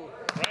this morning?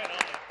 Right on.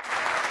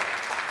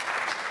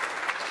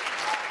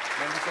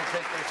 Members will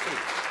take their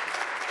seats.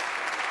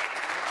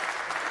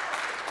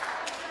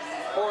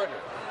 Order.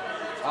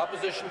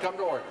 Opposition come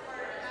to order.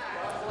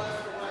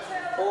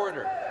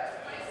 Order.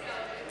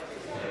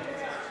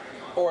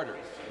 Order.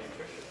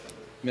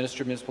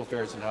 Minister of Municipal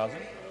Affairs and Housing.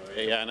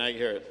 Yeah, and I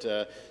hear it.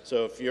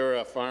 So if you're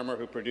a farmer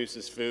who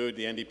produces food,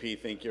 the NDP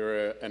think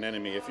you're an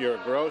enemy. If you're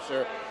a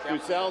grocer who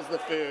sells the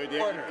food, the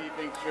NDP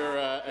thinks you're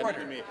an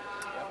enemy.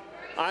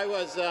 I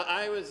was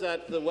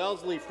at the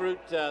Wellesley fruit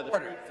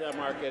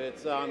market.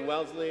 It's on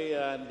Wellesley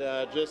and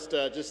just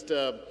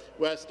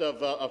west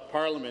of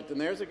Parliament.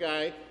 And there's a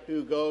guy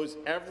who goes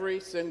every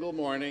single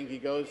morning. He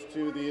goes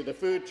to the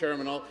food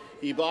terminal.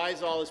 He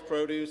buys all his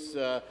produce.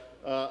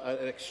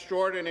 An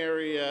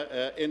extraordinary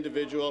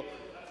individual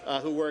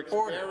who works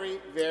very,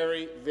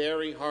 very,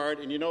 very hard.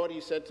 And you know what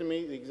he said to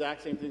me? The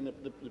exact same thing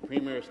that the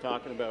Premier is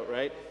talking about,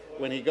 right?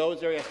 When he goes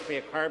there, he has to pay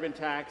a carbon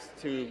tax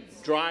to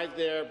drive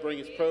there, bring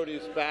his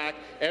produce back.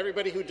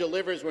 Everybody who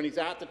delivers, when he's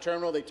at the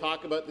terminal, they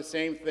talk about the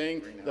same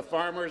thing. The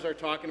farmers are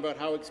talking about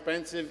how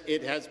expensive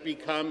it has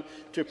become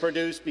to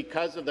produce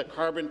because of the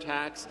carbon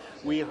tax.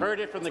 We heard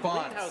it from the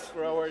greenhouse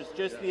growers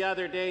just the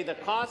other day. The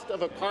cost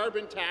of a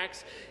carbon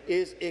tax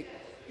is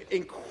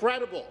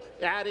incredible,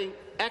 adding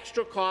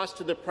extra cost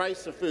to the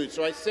price of food.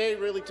 So I say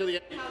really to the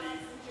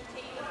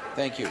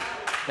Thank you.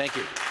 Thank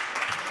you.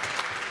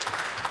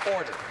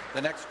 Order.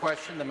 The next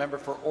question, the member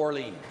for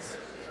Orleans.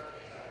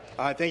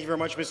 Thank you very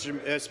much,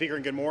 Mr. Speaker,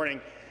 and good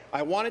morning.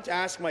 I wanted to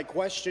ask my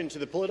question to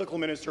the political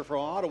minister from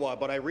Ottawa,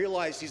 but I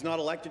realized he's not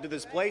elected to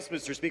this place,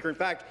 Mr. Speaker. In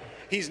fact,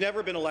 he's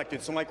never been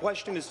elected. So my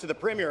question is to the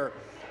Premier.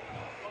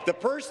 The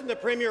person the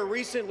Premier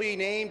recently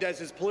named as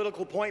his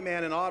political point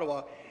man in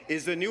Ottawa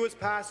is the newest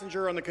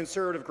passenger on the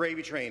Conservative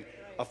gravy train,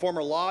 a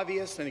former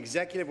lobbyist, an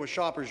executive with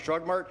Shoppers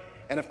Drug Mart,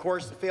 and of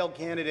course a failed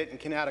candidate in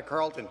Kanata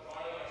Carleton.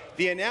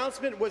 The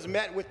announcement was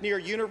met with near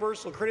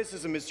universal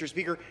criticism, Mr.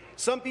 Speaker.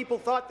 Some people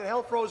thought that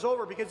hell froze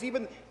over because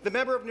even the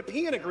member of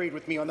Nepean agreed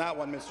with me on that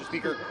one, Mr.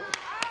 Speaker.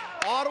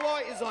 Ottawa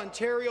is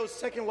Ontario's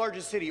second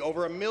largest city,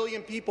 over 1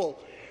 million people.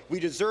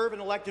 We deserve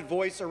an elected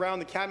voice around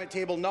the cabinet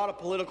table, not a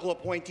political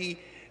appointee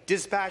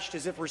dispatched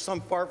as if we're some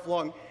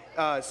far-flung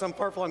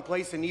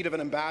place in need of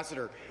an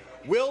ambassador.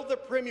 Will the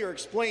Premier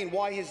explain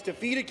why his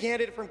defeated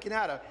candidate from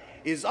Kanata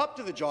is up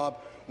to the job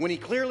when he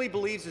clearly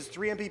believes his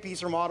 3 MPPs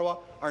from Ottawa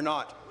are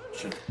not?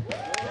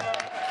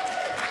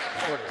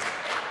 Order.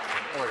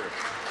 Order.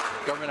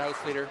 Government House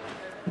Leader.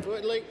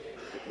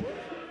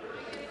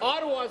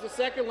 Ottawa is the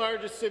second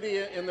largest city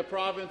in the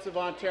province of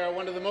Ontario,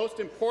 one of the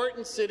most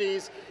important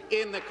cities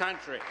in the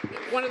country.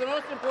 One of the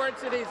most important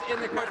cities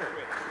in the country,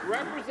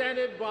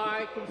 represented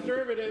by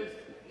Conservatives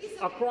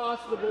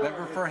across the board.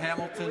 Member for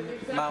Hamilton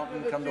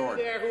Mountain, come to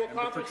order.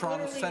 Member for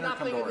Toronto Centre,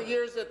 come to order. In the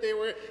years that they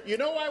were, you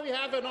know why we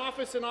have an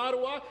office in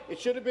Ottawa? It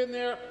should have been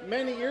there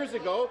many years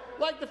ago,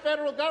 like the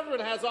federal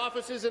government has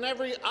offices in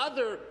every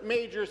other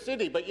major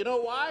city. But you know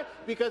why?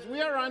 Because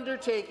we are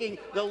undertaking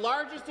the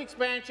largest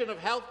expansion of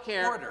health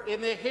care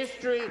in the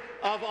history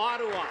of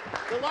Ottawa.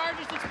 The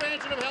largest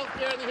expansion of health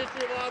care in the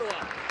history of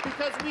Ottawa.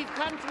 Because we've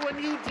come to a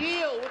new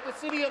deal with the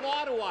City of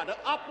Ottawa to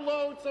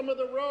upload some of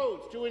the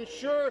roads, to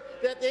ensure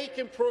that they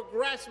can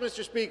progress,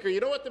 Mr. Speaker. You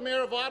know what the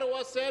Mayor of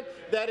Ottawa said?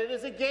 That it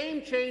is a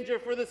game changer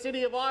for the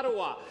City of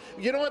Ottawa.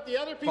 You know what the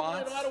other people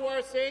in Ottawa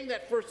are saying?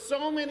 That for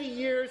so many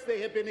years they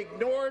have been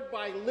ignored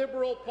by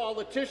Liberal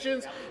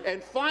politicians,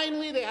 and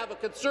finally they have a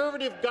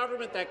Conservative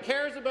government that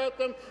cares about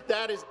them.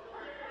 That is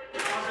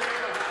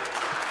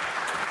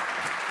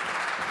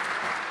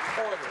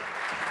order.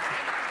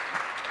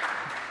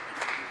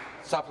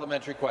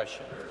 Supplementary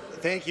question.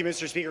 Thank you,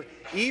 Mr. Speaker.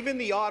 Even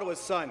the Ottawa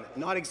Sun,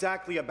 not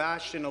exactly a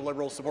bastion of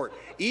Liberal support,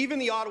 even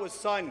the Ottawa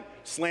Sun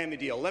slammed the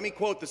deal. Let me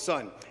quote the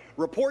Sun.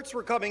 Reports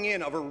were coming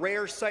in of a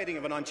rare sighting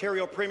of an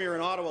Ontario Premier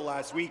in Ottawa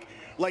last week,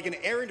 like an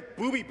errant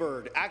booby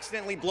bird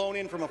accidentally blown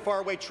in from a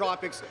faraway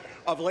tropics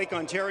of Lake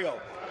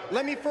Ontario.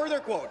 Let me further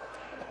quote.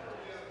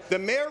 The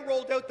Mayor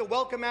rolled out the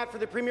welcome mat for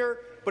the Premier,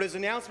 but his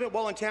announcement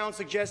while in town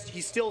suggests he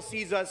still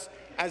sees us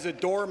as a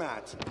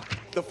doormat.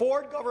 The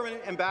Ford government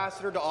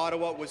ambassador to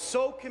Ottawa was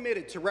so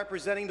committed to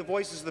representing the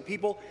voices of the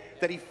people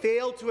that he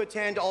failed to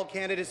attend all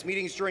candidates'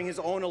 meetings during his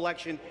own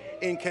election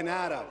in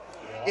Canada.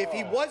 If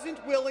he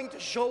wasn't willing to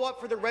show up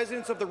for the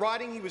residents of the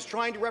riding he was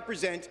trying to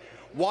represent,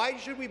 why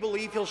should we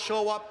believe he'll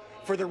show up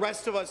for the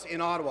rest of us in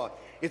Ottawa?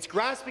 It's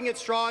grasping at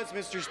straws,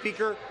 Mr.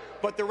 Speaker,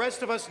 but the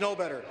rest of us know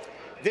better.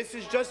 This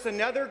is just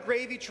another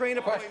gravy train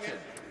appointment,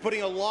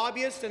 putting a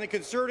lobbyist and a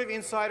Conservative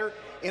insider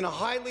in a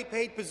highly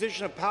paid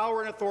position of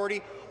power and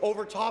authority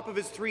over top of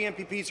his 3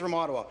 MPPs from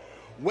Ottawa.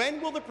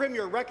 When will the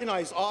Premier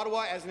recognize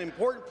Ottawa as an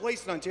important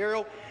place in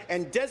Ontario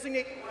and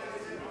designate—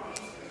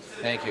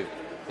 Thank you.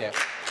 Yeah.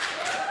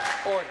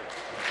 Order.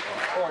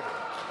 Order.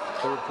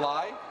 The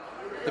reply,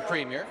 the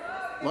Premier.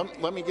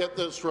 Let me get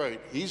this right.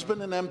 He's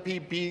been an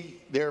MPP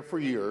there for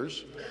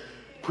years.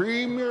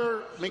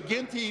 Premier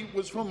McGuinty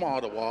was from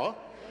Ottawa.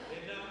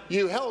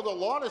 You held a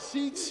lot of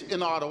seats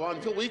in Ottawa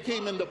until we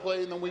came into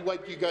play, and then we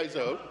wiped you guys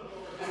out.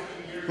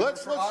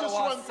 Let's just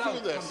run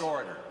through this.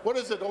 What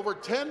is it? Over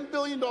 $10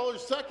 billion,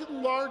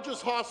 second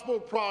largest hospital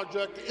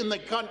project in the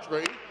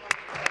country.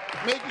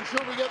 Making sure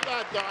we get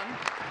that done.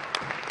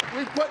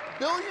 We put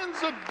billions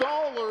of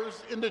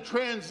dollars into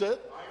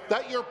transit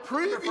that your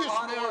previous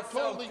mayor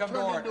totally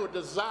turned into a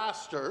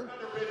disaster.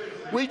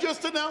 We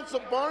just announced the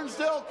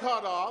Barnsdale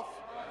cutoff.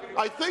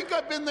 I think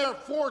I've been there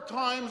 4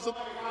 times.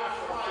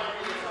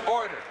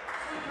 Order.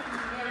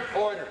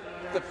 Order.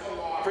 The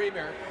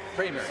Premier.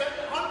 Premier.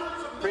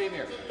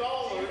 Premier.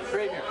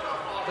 Premier.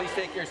 Please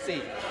take your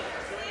seat.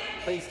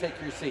 Please take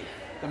your seat.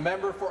 The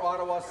member for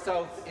Ottawa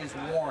South is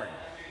warned.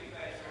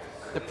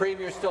 The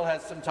Premier still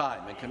has some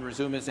time and can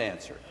resume his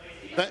answer.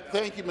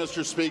 Thank you,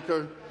 Mr.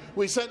 Speaker.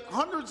 We sent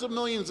hundreds of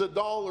millions of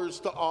dollars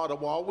to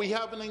Ottawa. We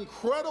have an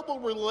incredible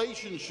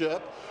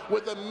relationship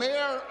with the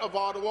mayor of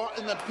Ottawa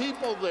and the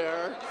people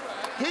there.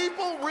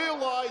 People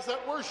realize that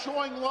we're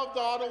showing love to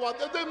Ottawa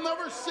that they've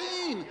never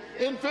seen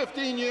in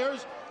 15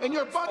 years. And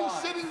your buddy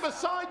sitting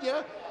beside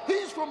you,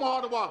 he's from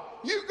Ottawa.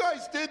 You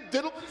guys did.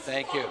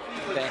 Thank you.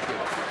 Thank you.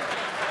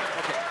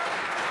 Okay.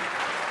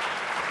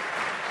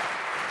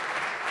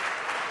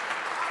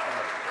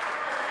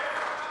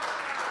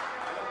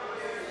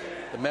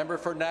 The member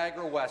for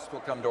Niagara West will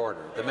come to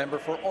order. The member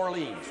for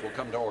Orleans will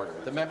come to order.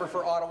 The member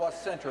for Ottawa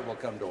Centre will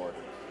come to order.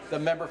 The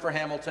member for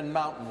Hamilton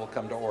Mountain will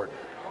come to order.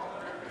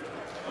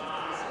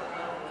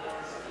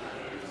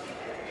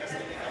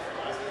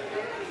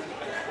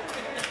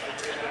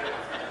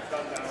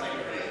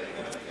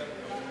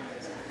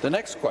 The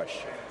next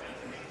question.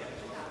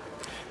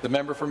 The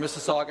member for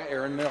Mississauga,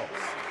 Aaron Mills.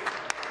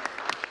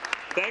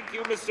 Thank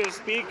you, Mr.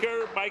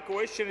 Speaker. My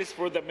question is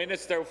for the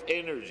Minister of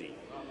Energy.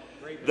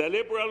 The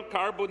Liberal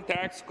carbon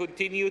tax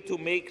continues to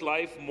make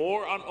life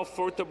more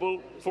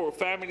unaffordable for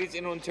families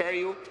in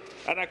Ontario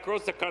and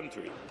across the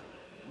country.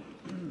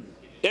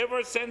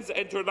 Ever since the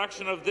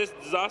introduction of this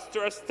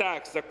disastrous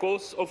tax, the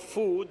costs of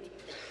food,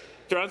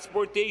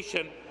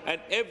 transportation, and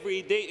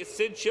everyday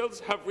essentials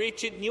have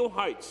reached new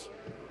heights.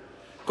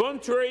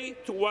 Contrary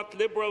to what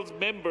Liberal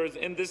members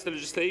in this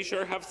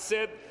legislature have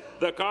said,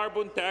 the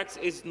carbon tax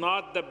is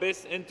not the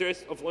best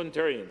interest of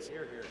Ontarians.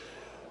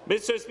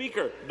 Mr.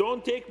 Speaker,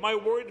 don't take my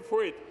word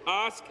for it.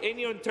 Ask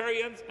any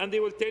Ontarians and they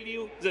will tell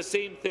you the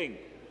same thing.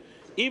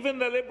 Even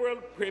the Liberal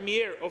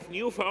Premier of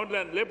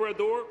Newfoundland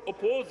Labrador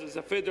opposes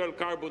a federal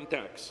carbon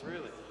tax.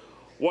 Really?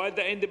 While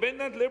the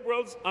independent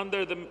Liberals,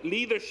 under the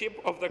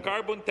leadership of the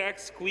carbon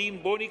tax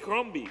queen Bonnie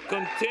Crombie,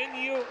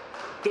 continue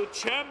to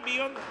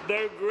champion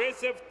the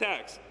regressive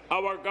tax,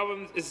 our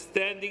government is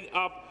standing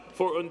up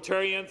for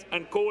Ontarians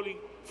and calling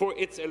for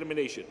its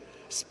elimination.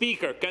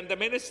 Speaker, can the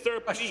minister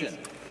please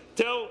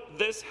tell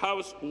this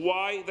House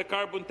why the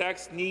carbon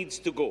tax needs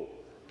to go?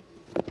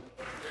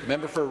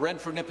 Member for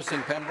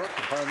Renfrew-Nipissing Pembroke,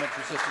 the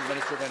Parliamentary Assistant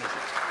Minister of Energy.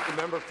 The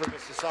member for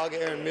Mississauga,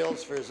 Aaron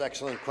Mills, for his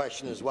excellent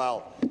question as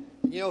well.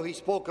 You know, he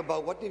spoke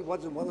about, what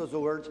was the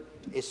words?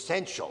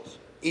 Essentials.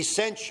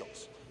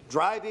 Essentials.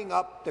 Driving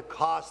up the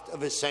cost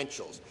of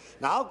essentials.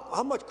 Now,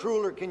 how much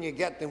crueler can you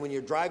get than when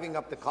you're driving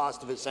up the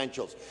cost of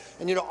essentials?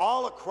 And, you know,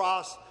 all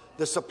across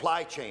the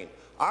supply chain,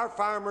 our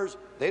farmers,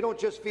 they don't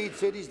just feed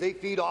cities, they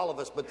feed all of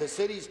us, but the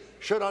cities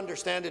should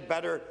understand it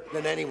better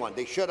than anyone.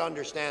 They should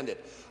understand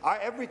it.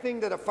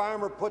 Everything that a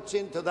farmer puts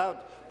into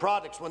that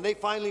products, when they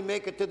finally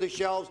make it to the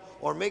shelves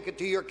or make it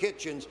to your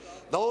kitchens,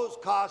 those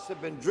costs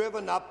have been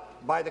driven up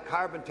by the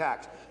carbon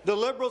tax. The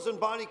Liberals and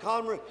Bonnie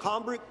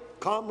Crombie,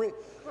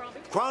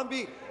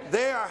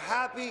 they are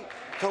happy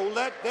to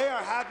let,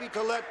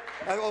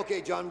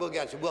 okay, John, we'll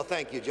get you. Well,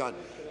 thank you, John.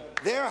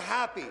 They're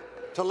happy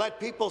to let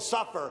people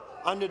suffer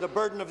under the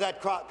burden of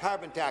that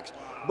carbon tax.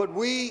 But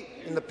we,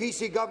 in the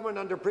PC government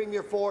under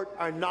Premier Ford,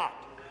 are not.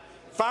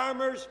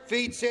 Farmers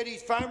feed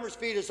cities, farmers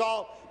feed us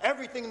all.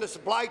 Everything in the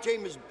supply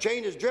chain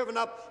is driven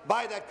up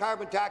by that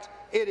carbon tax.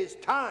 It is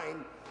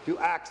time to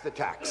axe the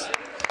tax.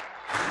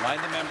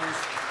 Remind the members,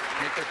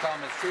 make their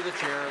comments through the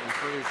chair and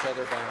through each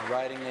other by a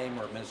riding name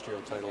or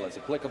ministerial title as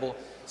applicable.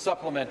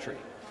 Supplementary.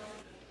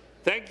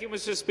 Thank you,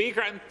 Mr.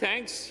 Speaker, and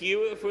thanks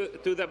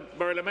to the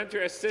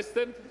parliamentary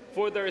assistant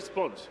for the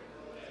response.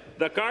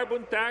 The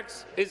carbon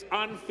tax is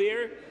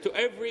unfair to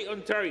every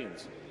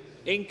Ontarian,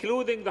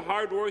 including the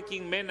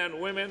hard-working men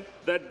and women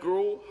that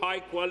grow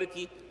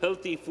high-quality,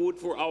 healthy food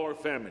for our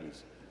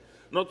families.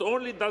 Not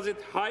only does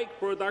it hike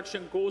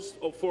production costs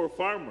for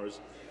farmers,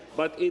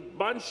 but it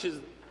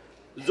bunches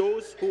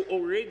those who are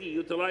already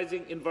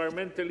utilizing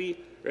environmentally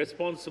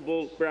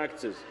responsible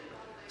practices.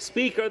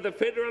 Speaker, the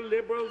federal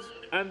Liberals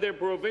and their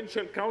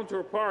provincial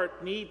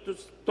counterpart need to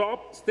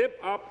step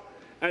up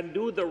and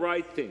do the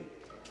right thing.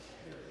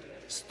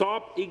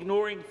 Stop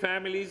ignoring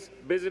families,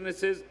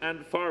 businesses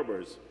and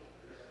farmers.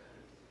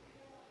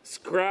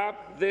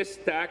 Scrap this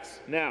tax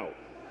now.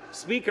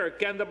 Speaker,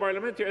 can the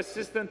parliamentary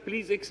assistant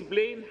please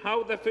explain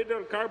how the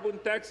federal carbon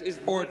tax is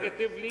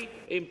negatively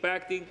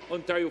impacting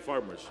Ontario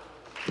farmers?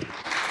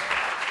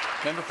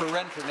 Member for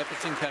Renfrew,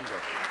 Nipissing,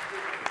 Pembroke.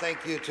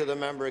 Thank you to the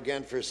member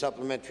again for a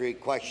supplementary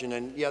question.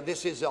 And yeah,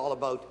 this is all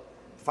about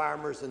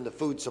farmers and the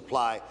food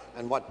supply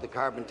and what the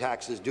carbon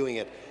tax is doing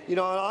it. You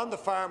know, on the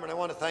farm, and I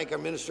want to thank our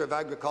Minister of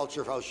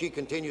Agriculture for how she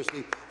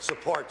continuously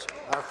supports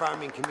our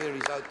farming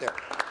communities out there.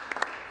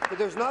 But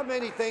there's not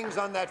many things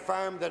on that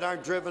farm that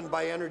aren't driven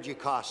by energy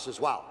costs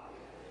as well.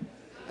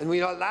 And we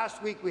know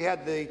last week we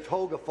had the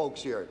TOGA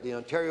folks here, the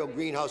Ontario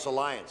Greenhouse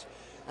Alliance,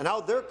 and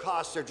how their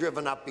costs are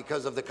driven up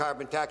because of the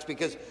carbon tax.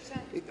 Because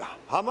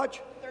how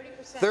much?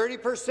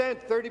 30%.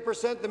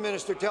 30%, the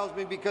minister tells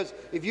me, because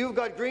if you've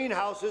got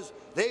greenhouses,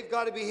 they've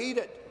got to be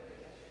heated.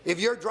 If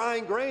you're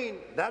drying grain,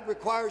 that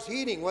requires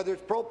heating. Whether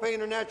it's propane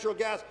or natural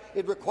gas,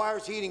 it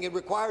requires heating. It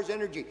requires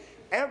energy.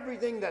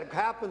 Everything that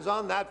happens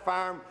on that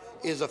farm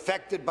is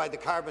affected by the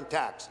carbon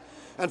tax.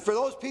 And for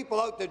those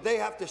people out there,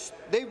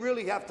 they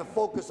really have to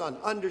focus on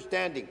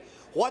understanding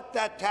what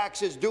that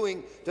tax is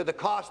doing to the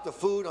cost of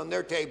food on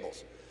their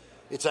tables.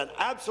 It's an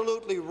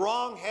absolutely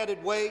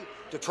wrong-headed way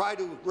to try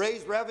to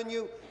raise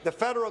revenue. The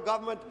federal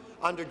government,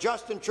 under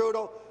Justin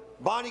Trudeau,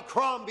 Bonnie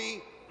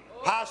Crombie,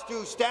 has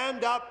to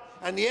stand up,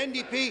 and the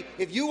NDP,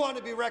 if you want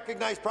to be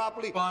recognized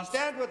properly,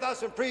 stand with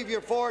us in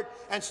Premier Ford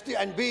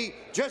and be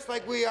just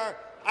like we are.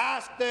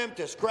 Ask them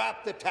to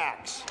scrap the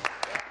tax.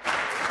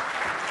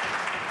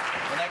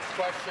 The next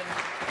question,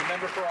 the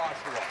member for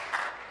Oshawa.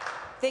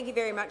 Thank you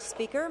very much,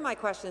 Speaker. My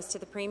question is to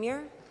the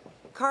Premier.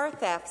 Car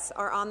thefts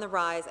are on the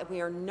rise, and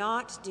we are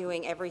not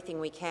doing everything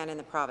we can in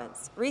the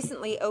province.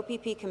 Recently,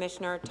 OPP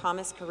Commissioner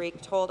Thomas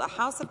Carrique told a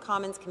House of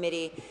Commons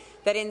committee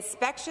that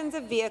inspections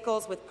of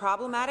vehicles with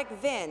problematic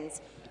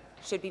VINs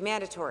should be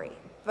mandatory,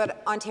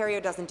 but Ontario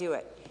doesn't do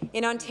it.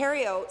 In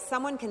Ontario,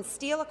 someone can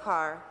steal a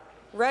car,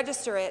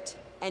 register it,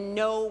 and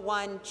no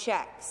one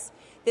checks.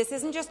 This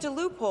isn't just a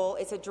loophole,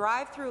 it's a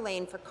drive-through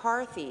lane for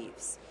car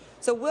thieves.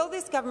 So will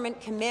this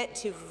government commit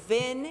to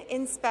VIN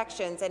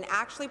inspections and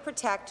actually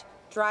protect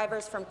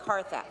drivers from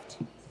car theft?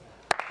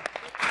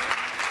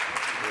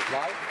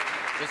 Reply,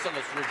 the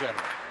Solicitor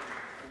General.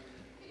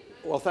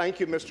 Well, thank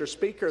you, Mr.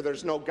 Speaker.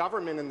 There's no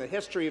government in the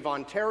history of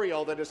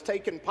Ontario that has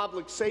taken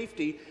public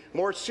safety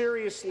more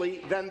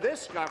seriously than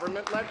this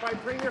government led by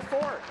Premier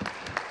Ford.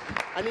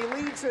 And he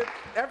leads it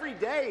every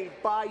day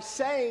by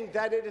saying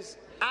that it is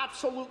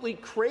absolutely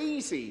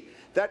crazy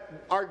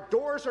that our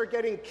doors are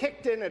getting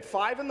kicked in at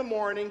 5 in the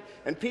morning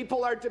and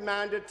people are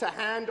demanded to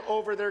hand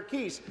over their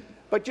keys.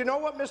 But you know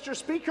what, Mr.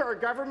 Speaker? Our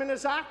government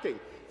is acting.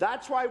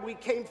 That's why we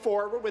came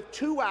forward with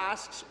 2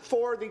 asks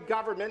for the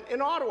government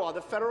in Ottawa,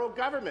 the federal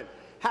government.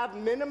 Have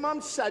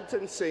minimum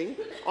sentencing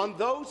on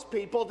those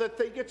people that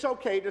think it's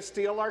okay to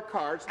steal our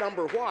cars,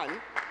 number 1.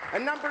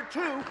 And number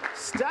 2,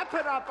 step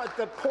it up at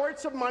the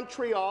ports of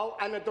Montreal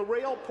and at the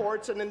rail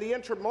ports and in the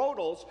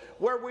intermodals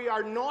where we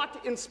are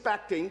not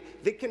inspecting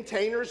the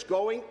containers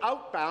going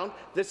outbound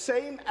the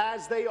same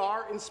as they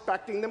are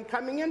inspecting them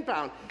coming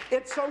inbound.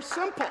 It's so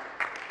simple.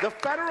 The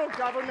federal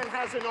government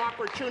has an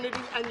opportunity,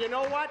 and you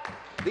know what?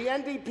 The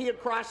NDP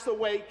across the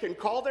way can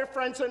call their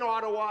friends in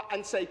Ottawa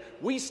and say,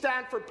 we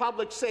stand for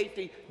public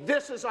safety.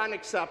 This is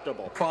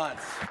unacceptable.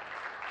 Response.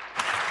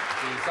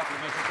 The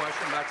supplementary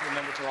question, back to the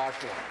member for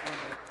Oshawa.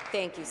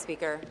 Thank you,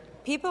 Speaker.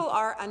 People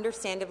are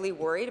understandably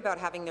worried about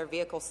having their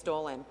vehicles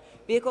stolen.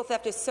 Vehicle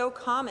theft is so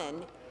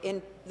common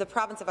in the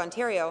province of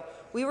Ontario,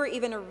 we were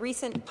even a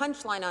recent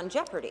punchline on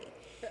Jeopardy.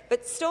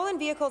 But stolen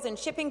vehicles and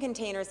shipping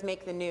containers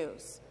make the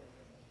news.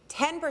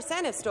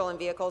 10% of stolen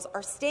vehicles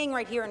are staying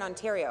right here in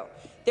Ontario.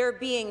 They're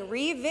being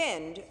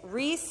re-VINed,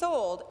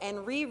 resold,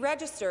 and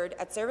re-registered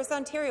at Service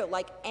Ontario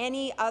like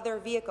any other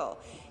vehicle.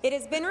 It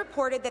has been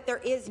reported that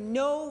there is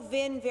no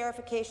VIN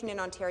verification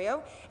in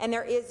Ontario, and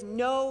there is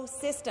no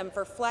system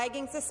for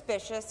flagging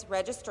suspicious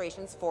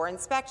registrations for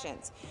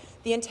inspections.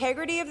 The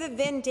integrity of the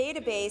VIN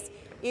database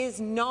is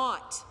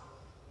not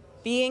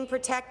being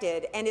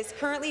protected and is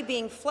currently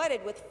being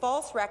flooded with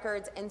false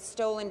records and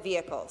stolen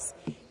vehicles.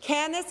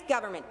 Can this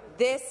government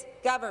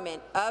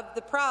of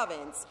the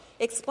province,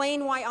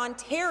 explain why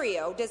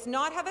Ontario does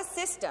not have a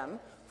system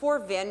for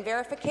VIN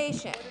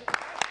verification?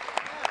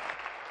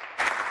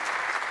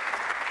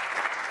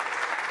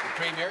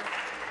 Premier.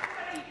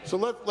 So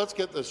let's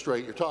get this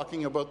straight. You're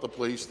talking about the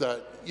police,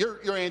 that you're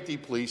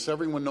anti-police.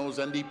 Everyone knows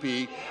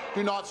NDP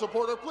do not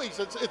support our police.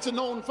 It's a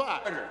known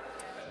fact.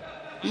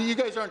 You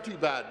guys aren't too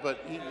bad, but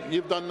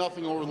you've done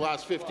nothing over the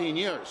last 15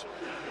 years.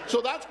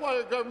 So that's why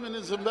our government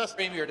is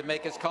investing. Premier to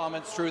make his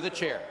comments through the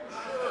chair.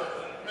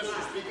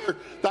 Mr. Speaker,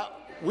 that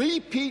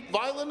repeat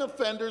violent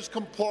offenders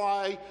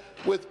comply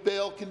with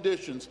bail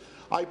conditions.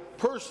 I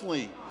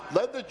personally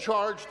led the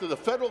charge to the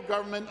federal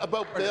government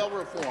about bail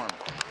reform.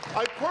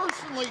 I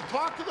personally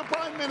talked to the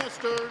Prime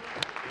Minister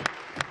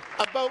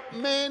about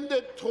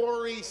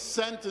mandatory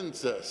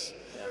sentences.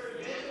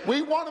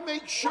 We want to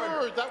make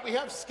sure that we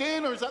have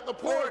scanners at the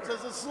ports,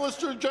 as the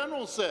Solicitor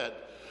General said.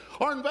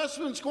 Our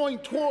investments going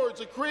towards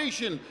the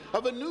creation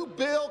of a new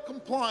bail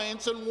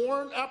compliance and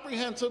warrant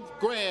apprehensive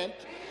grant,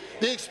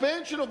 the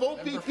expansion of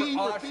OPP repeat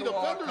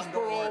offenders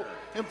parole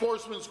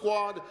enforcement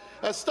squad,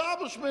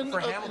 establishment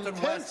of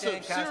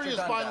intensive serious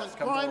violent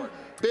crime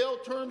bail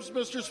terms,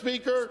 Mr.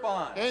 Speaker,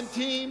 and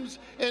teams,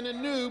 and a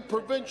new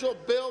provincial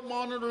bail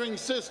monitoring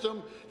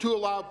system to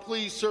allow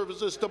police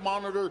services to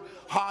monitor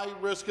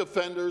high-risk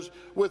offenders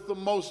with the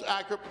most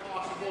accurate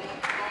possible.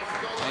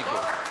 Thank you.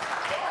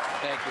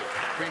 Thank you.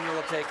 The Premier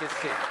will take his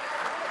seat.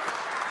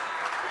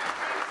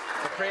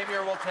 The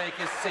Premier will take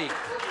his seat.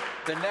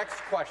 The next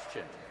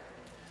question,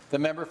 the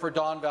member for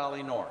Don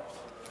Valley North.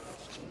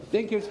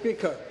 Thank you,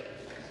 Speaker.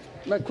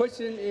 My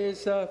question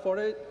is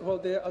for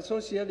the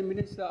Associate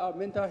Minister of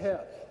Mental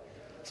Health.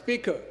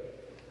 Speaker,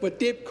 with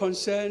deep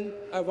concern,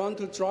 I want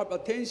to draw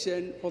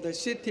attention for the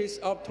cities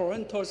of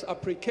Toronto's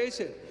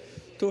application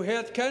to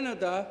Health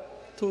Canada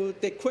to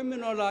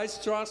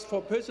decriminalize drugs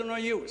for personal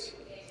use.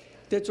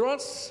 The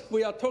drugs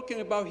we are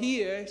talking about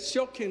here,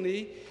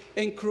 shockingly,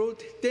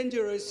 include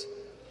dangerous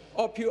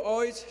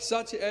opioids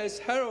such as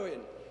heroin,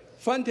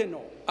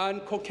 fentanyl,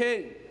 and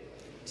cocaine.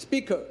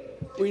 Speaker,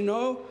 we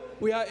know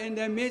we are in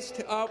the midst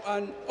of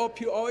an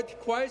opioid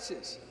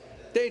crisis.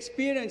 The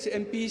experience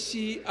in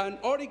BC and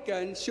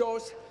Oregon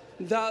shows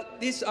that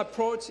this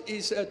approach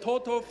is a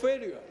total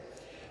failure,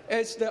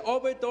 as the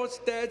overdose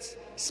deaths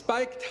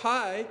spiked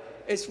high,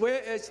 as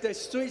well as the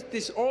street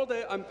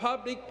disorder and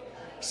public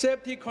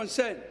safety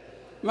concern.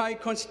 My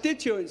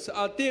constituents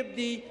are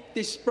deeply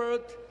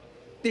disturbed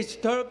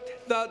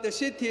that the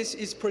city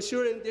is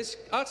pursuing this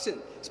action.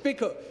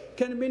 Speaker,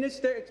 can the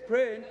Minister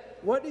explain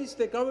what is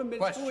the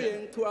government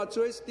doing to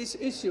address this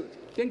issue?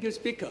 Thank you,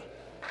 Speaker.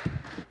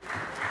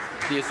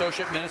 The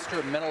Associate Minister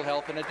of Mental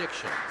Health and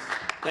Addictions.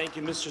 Thank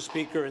you, Mr.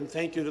 Speaker, and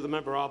thank you to the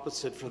member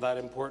opposite for that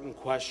important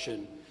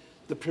question.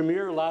 The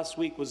Premier last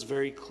week was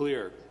very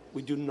clear.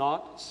 We do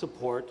not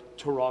support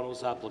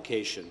Toronto's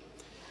application.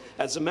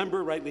 As the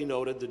member rightly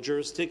noted, the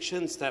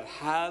jurisdictions that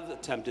have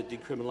attempted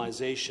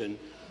decriminalization,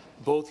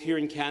 both here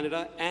in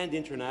Canada and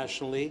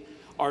internationally,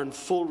 are in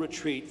full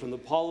retreat from the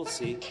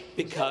policy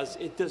because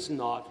it does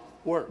not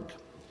work.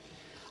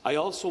 I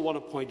also want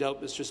to point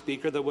out, Mr.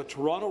 Speaker, that what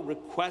Toronto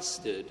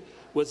requested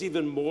was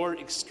even more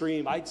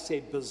extreme, I'd say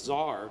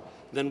bizarre,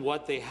 than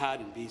what they had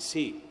in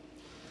BC.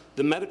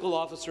 The Medical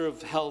Officer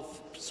of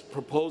Health's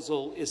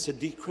proposal is to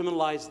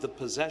decriminalize the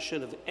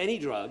possession of any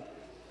drug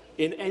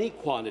in any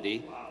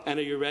quantity, and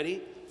are you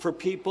ready, for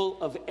people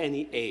of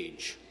any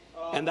age,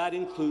 and that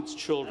includes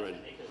children.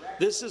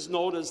 This is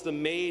known as the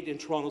Made in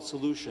Toronto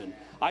solution.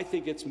 I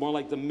think it's more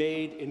like the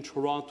Made in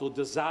Toronto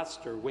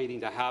disaster waiting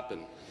to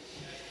happen.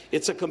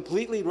 It's a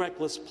completely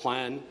reckless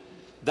plan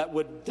that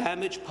would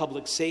damage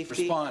public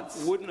safety,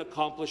 wouldn't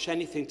accomplish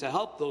anything to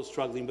help those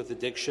struggling with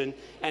addiction,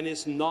 and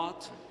is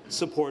not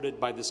supported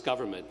by this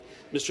government.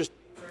 Mr.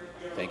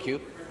 Thank you.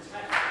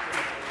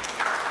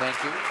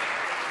 Thank you.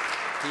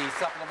 The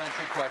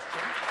supplementary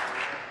question.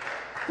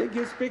 Thank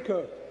you,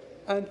 Speaker,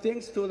 and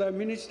thanks to the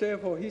Minister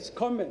for his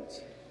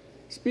comments.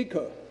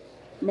 Speaker,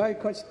 my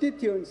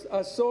constituents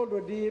are so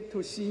relieved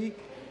to see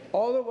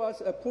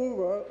Ottawa's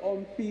approval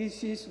on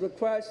BC's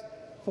request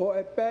for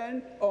a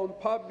ban on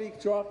public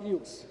drug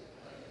use.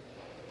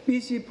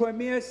 BC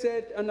Premier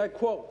said, and I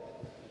quote,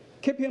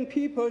 "Keeping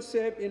people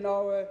safe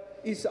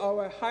is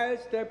our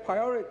highest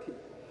priority.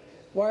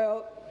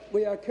 While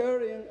we are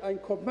caring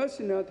and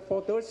compassionate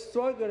for those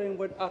struggling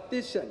with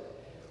addiction,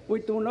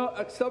 we do not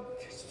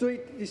accept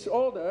street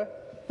disorder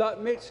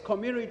that makes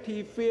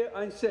community feel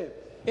unsafe."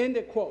 End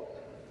quote.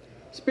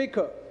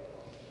 Speaker,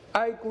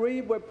 I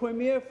agree with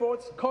Premier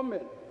Ford's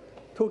comment.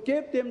 To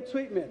give them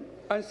treatment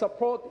and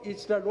support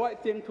is the right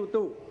thing to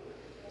do.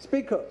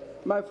 Speaker,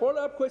 my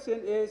follow-up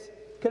question is,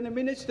 can the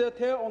Minister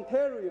tell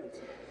Ontarians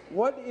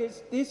what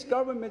is this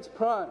government's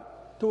plan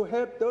to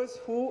help those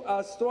who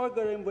are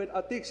struggling with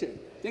addiction?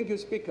 Thank you,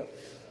 Speaker.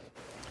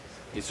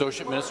 The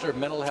Associate Minister of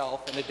Mental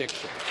Health and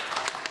Addiction.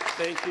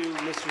 Thank you,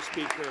 Mr.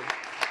 Speaker.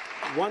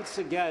 Once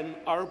again,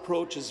 our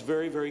approach is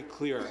very, very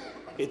clear.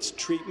 it's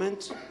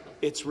treatment,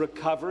 it's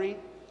recovery,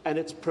 and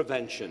it's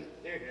prevention.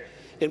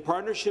 In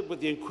partnership with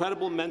the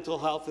incredible mental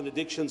health and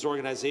addictions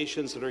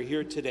organizations that are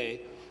here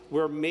today,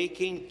 we're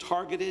making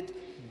targeted,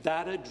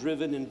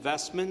 data-driven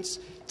investments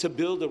to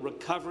build a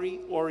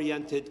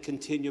recovery-oriented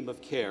continuum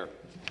of care.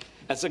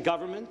 As a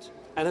government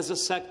and as a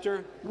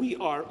sector, we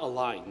are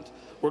aligned.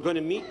 We're going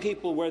to meet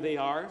people where they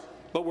are,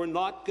 but we're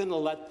not going to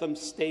let them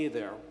stay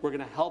there. We're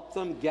going to help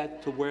them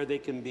get to where they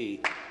can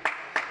be.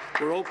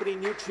 We're opening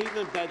new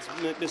treatment beds,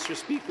 Mr.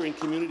 Speaker, in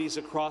communities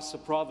across the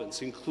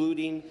province,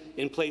 including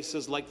in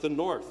places like the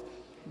North,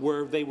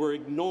 where they were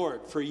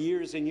ignored for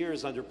years and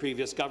years under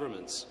previous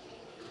governments.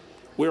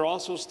 We're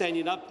also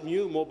standing up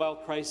new mobile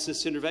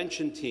crisis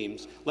intervention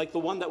teams, like the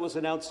one that was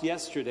announced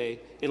yesterday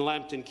in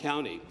Lambton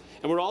County.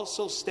 And we're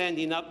also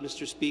standing up,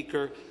 Mr.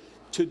 Speaker,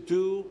 to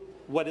do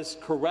what is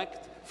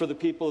correct for the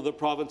people of the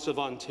province of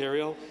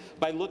Ontario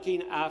by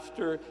looking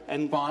after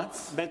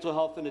mental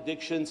health and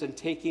addictions and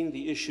taking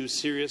the issue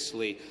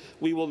seriously.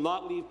 We will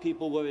not leave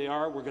people where they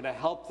are. We're going to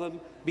help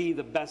them be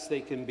the best they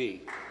can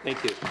be.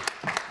 Thank you.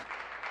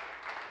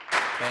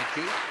 Thank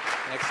you.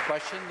 Next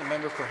question, the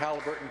member for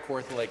Haliburton,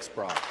 Kawartha Lakes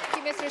Brock.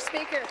 Thank you, Mr.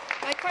 Speaker.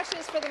 My question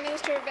is for the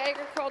Minister of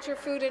Agriculture,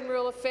 Food and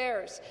Rural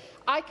Affairs.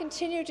 I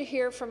continue to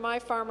hear from my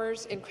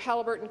farmers in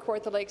Haliburton,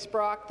 Kawartha Lakes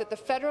Brock that the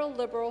federal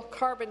Liberal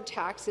carbon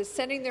tax is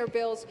sending their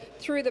bills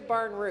through the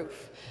barn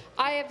roof.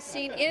 I have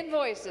seen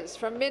invoices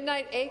from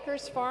Midnight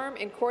Acres Farm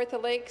in Kawartha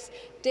Lakes,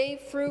 Dave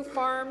Frew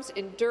Farms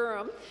in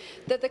Durham,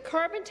 that the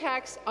carbon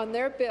tax on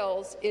their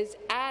bills is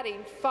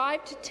adding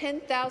 $5,000 to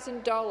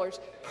 $10,000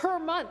 per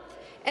month.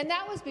 And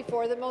that was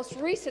before the most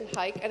recent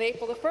hike on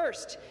April the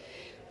 1st.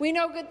 We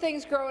know good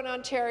things grow in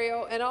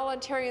Ontario, and all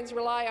Ontarians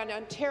rely on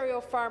Ontario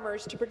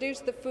farmers to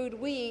produce the food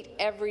we eat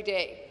every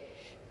day.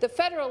 The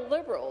federal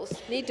Liberals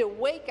need to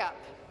wake up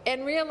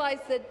and realize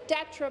the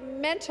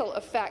detrimental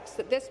effects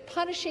that this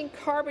punishing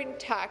carbon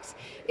tax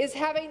is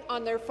having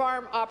on their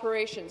farm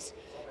operations.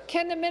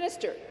 Can the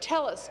minister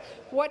tell us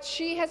what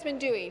she has been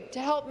doing to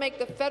help make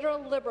the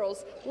federal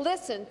Liberals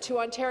listen to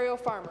Ontario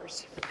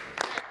farmers?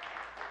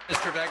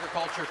 Minister of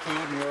Agriculture, Food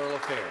and Rural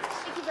Affairs.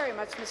 Thank you very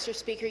much, Mr.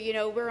 Speaker. You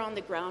know, we're on the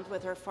ground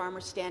with our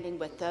farmers, standing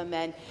with them,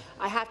 and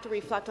I have to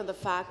reflect on the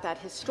fact that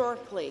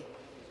historically,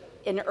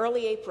 in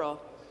early April,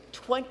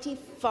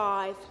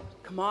 25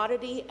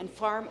 commodity and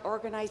farm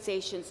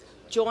organizations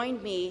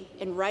joined me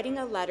in writing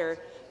a letter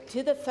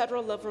to the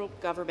federal Liberal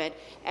government,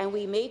 and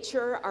we made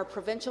sure our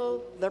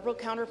provincial Liberal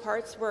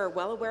counterparts were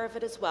well aware of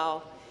it as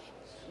well.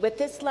 With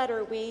this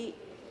letter, we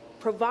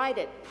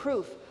provided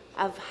proof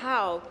of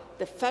how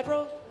the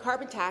federal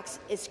carbon tax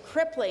is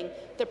crippling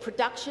the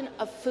production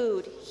of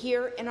food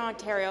here in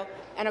Ontario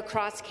and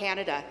across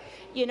Canada.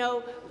 You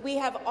know, we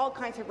have all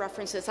kinds of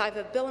references. I have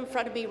a bill in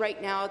front of me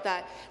right now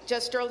that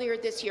just earlier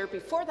this year,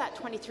 before that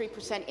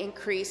 23%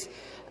 increase,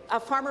 a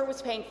farmer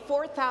was paying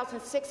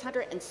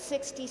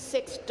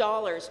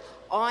 $4,666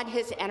 on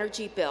his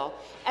energy bill.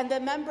 And the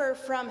member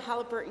from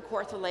Haliburton,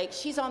 Kawartha Lakes,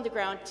 she's on the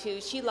ground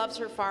too. She loves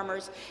her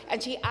farmers,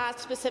 and she asked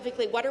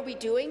specifically, what are we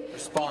doing?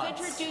 We've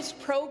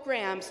introduced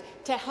programs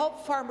to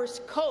help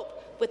farmers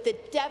cope with the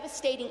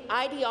devastating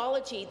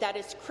ideology that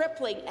is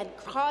crippling and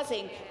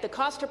causing the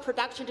cost of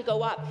production to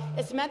go up.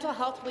 It's Mental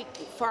Health Week,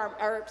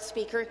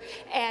 Speaker,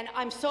 and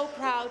I'm so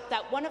proud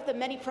that one of the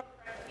many programs.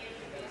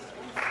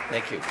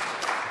 Thank you.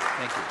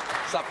 Thank you.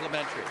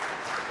 Supplementary.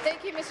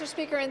 Thank you, Mr.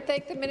 Speaker, and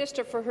thank the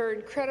Minister for her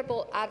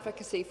incredible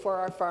advocacy for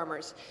our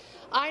farmers.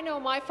 I know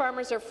my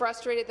farmers are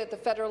frustrated that the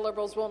federal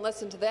Liberals won't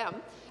listen to them.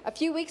 A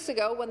few weeks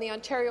ago, when the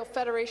Ontario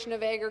Federation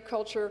of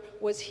Agriculture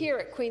was here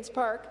at Queen's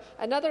Park,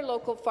 another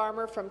local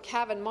farmer from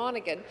Cavan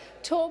Monaghan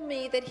told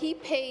me that he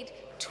paid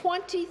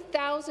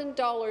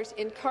 $20,000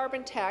 in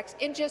carbon tax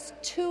in just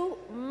 2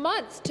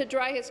 months to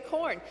dry his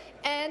corn.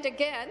 And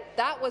again,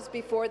 that was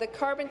before the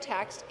carbon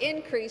tax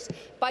increased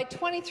by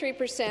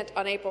 23%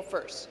 on April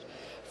 1st.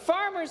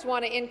 Farmers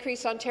want to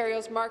increase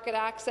Ontario's market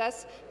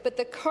access, but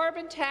the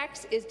carbon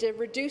tax is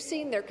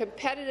reducing their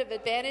competitive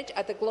advantage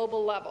at the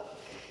global level.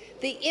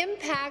 The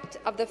impact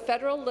of the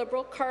federal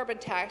Liberal carbon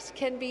tax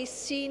can be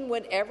seen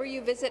whenever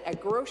you visit a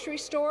grocery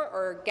store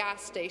or a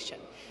gas station.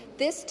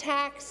 This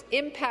tax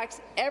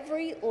impacts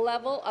every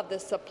level of the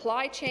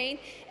supply chain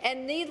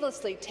and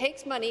needlessly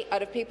takes money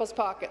out of people's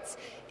pockets.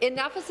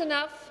 Enough is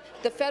enough.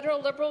 The federal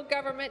Liberal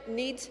government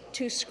needs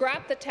to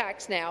scrap the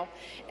tax now.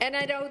 And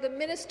I know the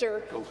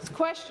minister's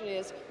question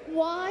is,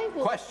 why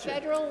will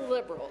federal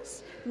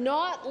Liberals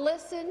not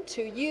listen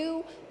to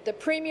you, the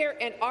Premier,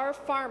 and our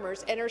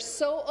farmers, and are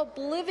so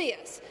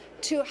oblivious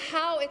to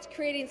how it's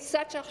creating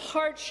such a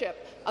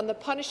hardship on the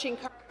punishing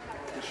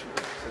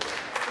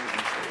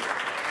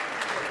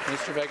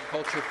Minister of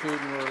Agriculture, Food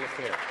and Rural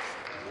Affairs.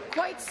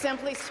 Quite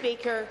simply,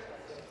 Speaker,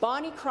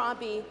 Bonnie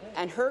Crombie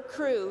and her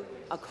crew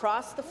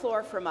across the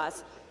floor from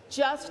us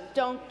just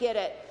don't get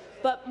it.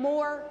 But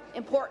more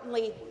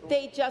importantly,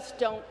 they just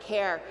don't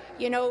care.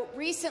 You know,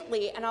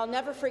 recently, and I'll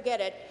never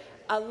forget it,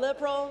 a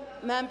Liberal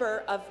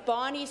member of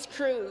Bonnie's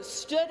crew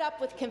stood up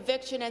with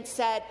conviction and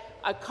said,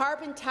 a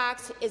carbon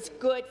tax is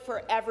good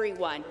for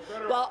everyone.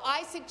 Well,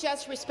 I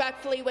suggest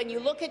respectfully, when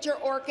you look at your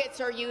orchids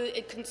or you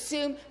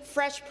consume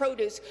fresh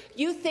produce,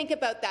 you think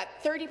about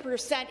that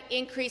 30%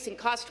 increase in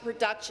cost of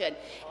production,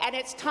 and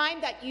it's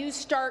time that you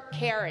start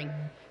caring.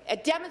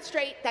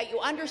 Demonstrate that you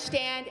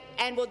understand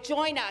and will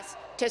join us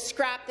to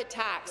scrap the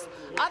tax.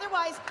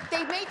 Otherwise,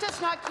 they may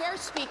just not care,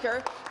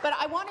 Speaker, but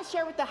I want to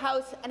share with the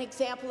House an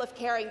example of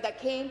caring that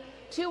came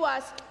to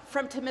us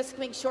from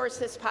Temiskaming Shores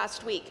this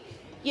past week.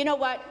 You know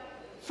what?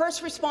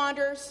 First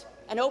responders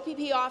and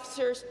OPP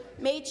officers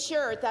made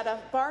sure that a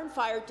barn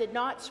fire did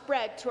not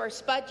spread to our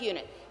Spud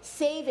unit,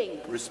 saving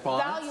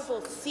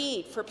valuable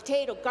seed for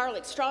potato,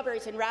 garlic,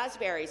 strawberries and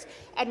raspberries.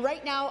 And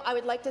right now, I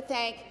would like to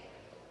thank,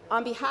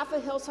 on behalf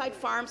of Hillside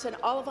Farms and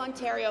all of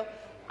Ontario,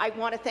 I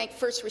want to thank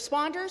first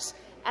responders,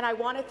 and I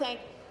want to thank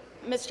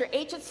Mr.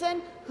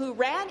 Aitchison, who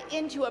ran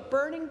into a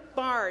burning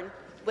barn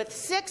with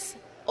 6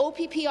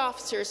 OPP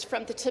officers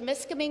from the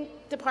Temiskaming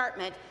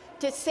Department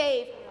to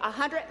save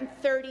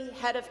 130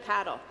 head of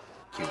cattle.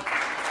 Thank you.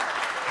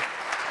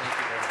 Thank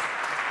you very much.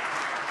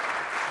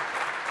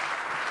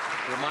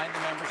 Remind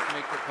the members to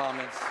make their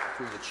comments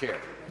through the chair.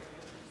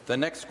 The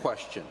next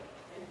question,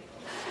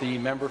 the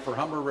member for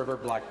Humber River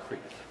Black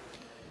Creek.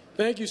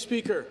 Thank you,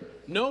 Speaker.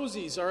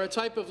 Nosies are a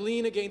type of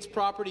lien against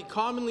property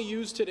commonly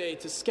used today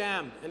to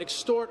scam and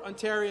extort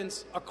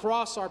Ontarians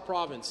across our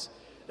province,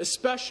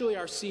 especially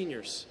our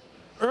seniors.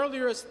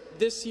 Earlier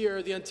this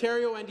year, the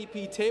Ontario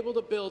NDP tabled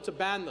a bill to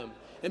ban them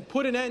and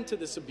put an end to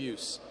this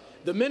abuse.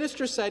 The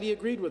minister said he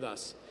agreed with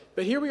us,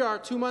 but here we are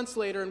 2 months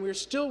later and we're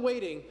still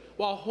waiting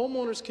while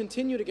homeowners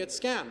continue to get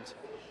scammed.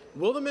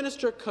 Will the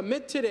minister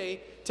commit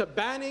today to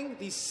banning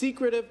these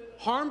secretive,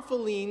 harmful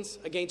liens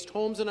against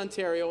homes in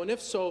Ontario, and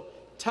if so,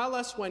 tell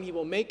us when he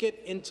will make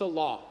it into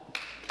law?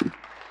 The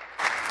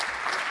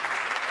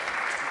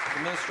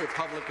Minister of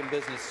Public and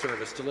Business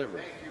Service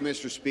delivery.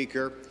 Mr.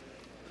 Speaker,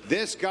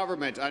 this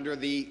government, under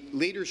the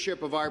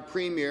leadership of our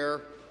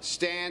Premier,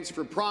 stands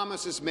for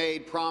promises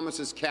made,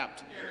 promises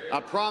kept.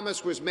 A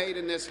promise was made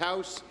in this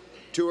House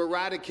to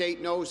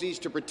eradicate nosies,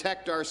 to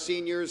protect our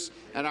seniors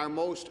and our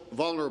most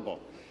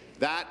vulnerable.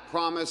 That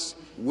promise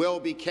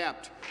will be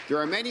kept. There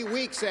are many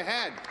weeks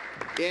ahead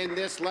in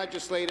this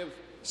legislative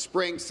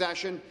spring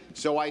session,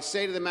 so I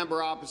say to the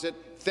member opposite,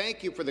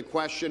 thank you for the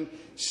question.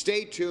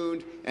 Stay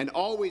tuned and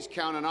always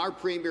count on our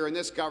Premier and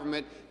this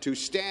government to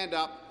stand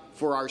up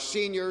for our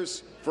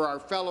seniors, for our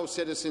fellow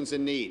citizens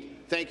in need.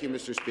 Thank you,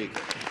 Mr. Speaker.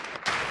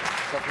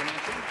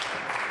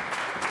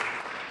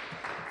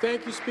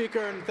 Thank you,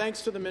 Speaker, and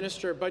thanks to the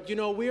minister. But you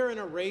know, we are in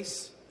a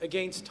race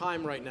against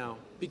time right now,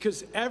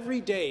 because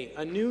every day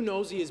a new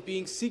nosy is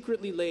being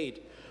secretly laid,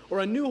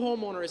 or a new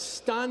homeowner is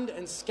stunned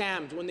and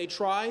scammed when they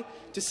try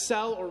to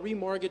sell or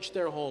remortgage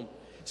their home.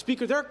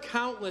 Speaker, there are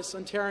countless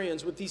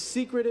Ontarians with these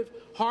secretive,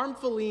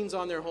 harmful liens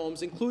on their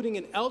homes, including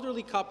an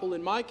elderly couple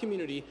in my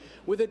community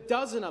with a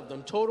dozen of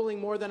them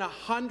totaling more than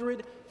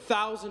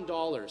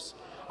 $100,000.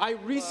 I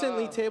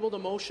recently tabled a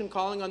motion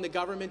calling on the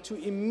government to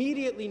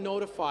immediately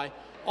notify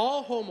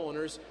all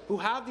homeowners who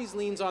have these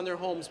liens on their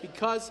homes,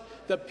 because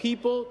the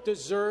people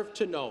deserve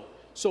to know.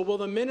 So will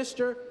the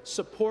minister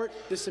support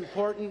this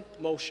important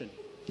motion?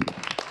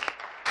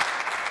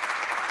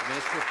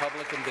 Minister of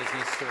Public and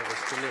Business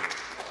Service delivery.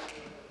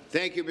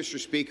 Thank you, Mr.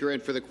 Speaker,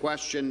 and for the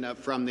question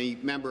from the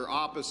member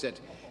opposite.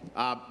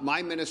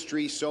 My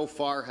ministry so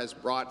far has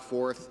brought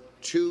forth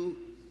 2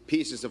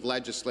 pieces of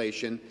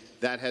legislation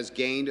that has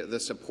gained the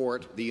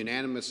support, the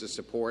unanimous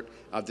support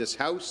of this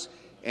House,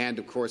 and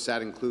of course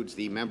that includes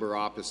the member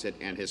opposite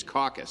and his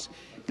caucus.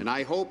 And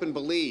I hope and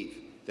believe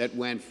that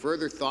when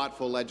further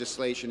thoughtful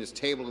legislation is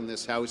tabled in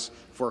this House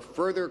for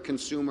further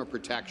consumer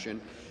protection,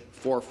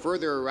 for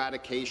further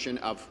eradication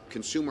of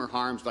consumer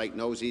harms like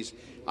nosies,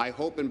 I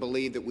hope and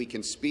believe that we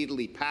can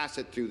speedily pass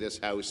it through this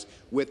House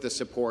with the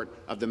support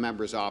of the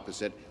members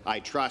opposite.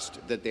 I trust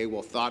that they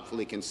will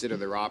thoughtfully consider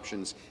their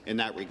options in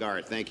that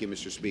regard. Thank you,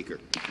 Mr. Speaker.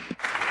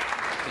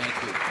 Thank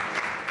you.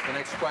 The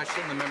next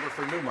question, the member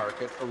for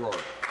Newmarket, Aurora.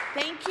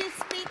 Thank you,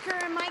 Speaker,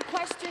 and my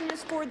question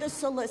is for the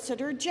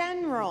Solicitor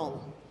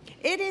General.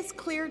 It is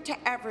clear to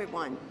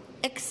everyone,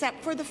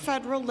 except for the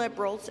federal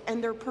Liberals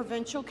and their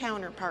provincial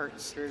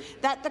counterparts,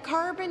 that the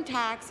carbon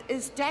tax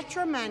is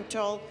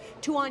detrimental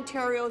to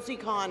Ontario's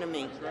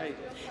economy. Right.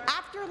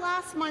 After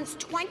last month's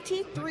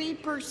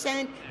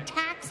 23%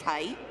 tax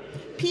hike,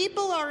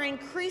 people are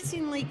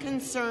increasingly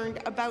concerned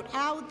about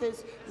how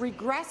this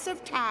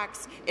regressive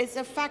tax is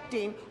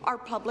affecting our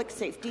public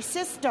safety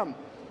system.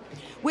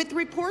 With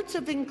reports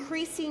of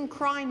increasing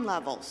crime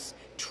levels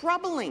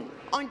troubling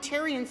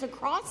Ontarians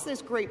across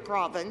this great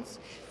province,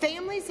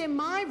 families in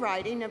my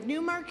riding of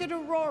Newmarket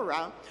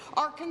Aurora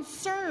are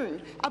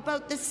concerned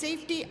about the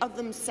safety of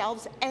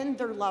themselves and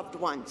their loved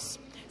ones.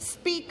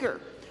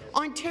 Speaker,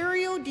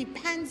 Ontario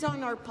depends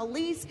on our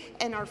police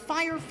and our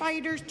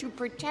firefighters to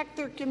protect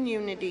their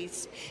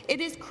communities. It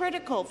is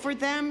critical for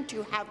them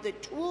to have the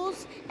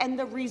tools and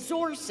the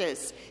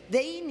resources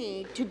they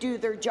need to do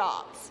their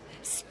jobs.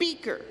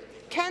 Speaker,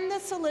 Can the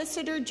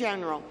Solicitor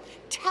General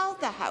tell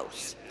the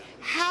House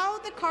how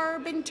the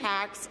carbon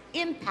tax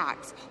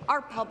impacts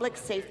our public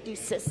safety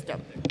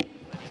system?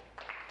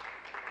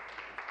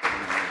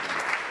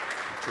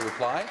 To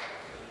reply,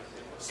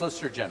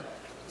 Solicitor General.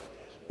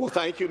 Well,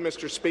 thank you,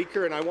 Mr.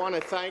 Speaker, and I want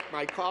to thank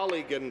my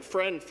colleague and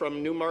friend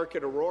from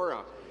Newmarket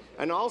Aurora,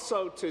 and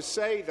also to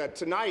say that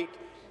tonight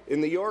in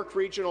the York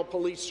Regional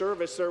Police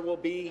Service there will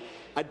be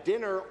a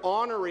dinner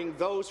honouring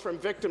those from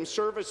Victim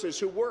Services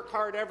who work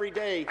hard every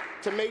day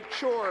to make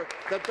sure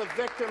that the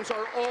victims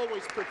are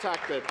always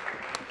protected.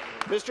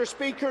 Mr.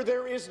 Speaker,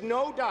 there is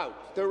no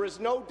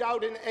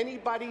doubt in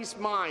anybody's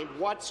mind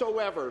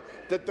whatsoever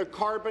that the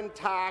carbon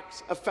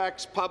tax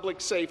affects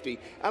public safety.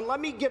 And let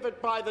me give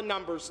it by the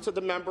numbers to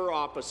the member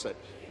opposite.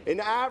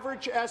 An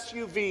average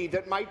SUV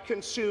that might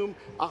consume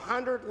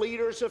 100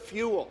 litres of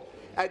fuel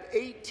at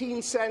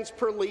 18 cents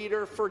per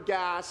litre for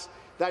gas,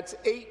 that's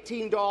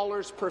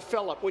 $18 per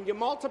fill-up. When you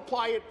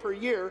multiply it per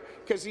year,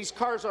 because these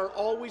cars are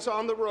always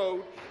on the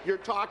road, you're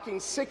talking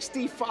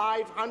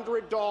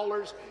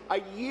 $6,500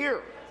 a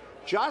year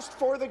just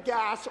for the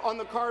gas on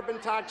the carbon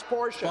tax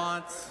portion.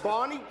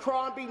 Bonnie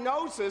Crombie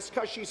knows this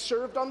because she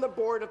served on the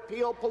board of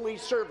Peel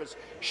Police Service.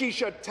 She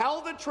should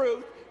tell the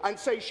truth and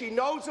say she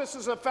knows this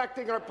is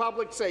affecting our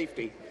public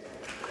safety.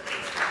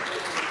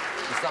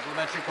 The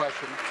supplementary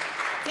question.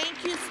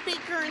 Thank you,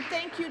 Speaker, and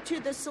thank you to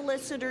the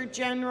Solicitor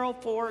General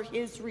for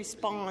his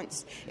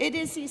response. It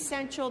is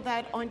essential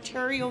that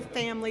Ontario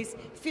families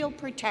feel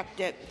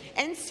protected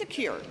and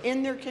secure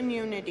in their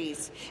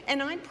communities.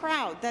 And I'm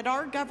proud that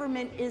our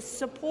government is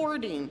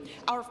supporting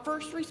our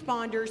first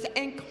responders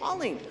and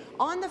calling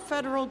on the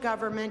federal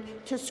government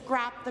to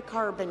scrap the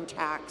carbon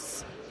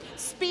tax.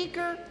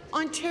 Speaker,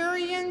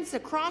 Ontarians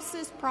across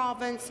this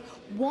province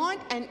want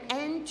an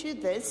end to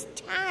this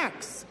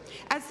tax,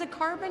 as the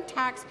carbon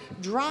tax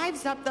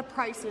drives up the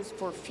prices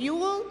for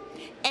fuel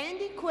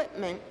and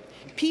equipment.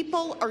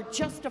 People are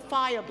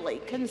justifiably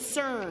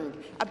concerned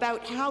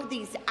about how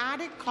these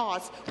added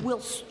costs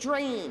will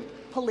strain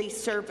police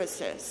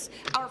services.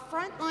 Our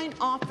frontline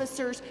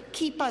officers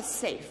keep us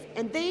safe,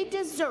 and they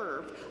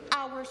deserve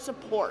our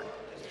support.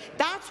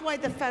 That's why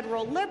the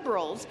federal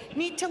Liberals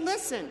need to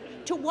listen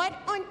to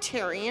what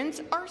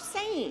Ontarians are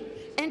saying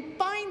and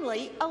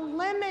finally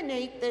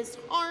eliminate this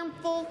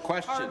harmful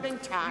carbon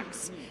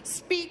tax.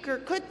 Speaker,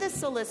 could the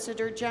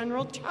Solicitor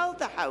General tell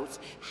the House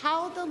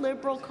how the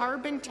Liberal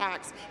carbon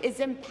tax is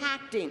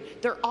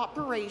impacting their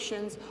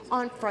operations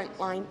on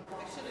frontline?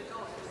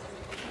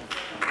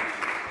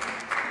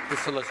 The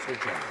Solicitor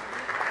General.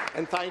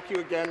 And thank you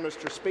again,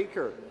 Mr.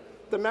 Speaker.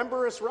 The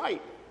member is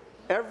right.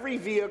 Every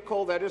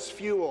vehicle that is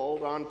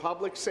fueled on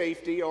public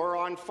safety or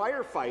on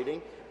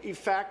firefighting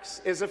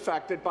is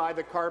affected by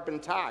the carbon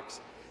tax.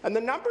 And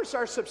the numbers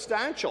are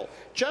substantial.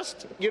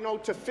 Just,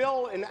 to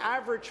fill an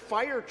average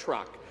fire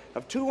truck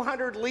of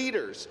 200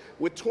 litres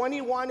with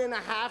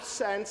 21.5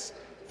 cents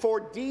for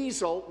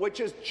diesel,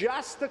 which is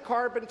just the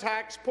carbon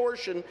tax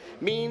portion,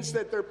 means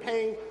that they're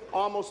paying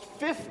almost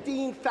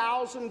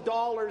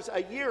 $15,000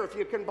 a year, if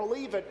you can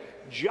believe it,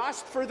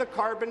 just for the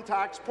carbon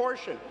tax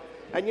portion.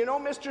 And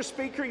Mr.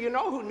 Speaker,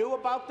 who knew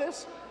about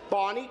this?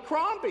 Bonnie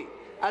Crombie.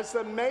 As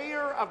the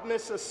mayor of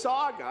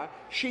Mississauga,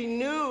 she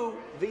knew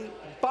the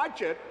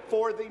budget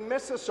for the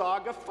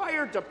Mississauga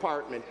Fire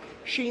Department.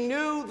 She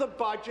knew the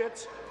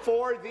budgets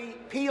for the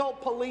Peel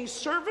Police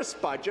Service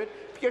budget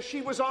because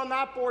she was on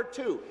that board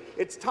too.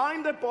 It's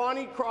time that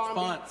Bonnie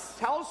Crombie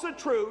tells the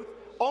truth,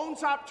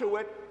 owns up to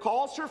it,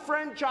 calls her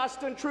friend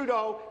Justin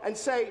Trudeau and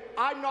say,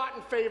 I'm not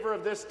in favour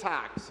of this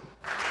tax.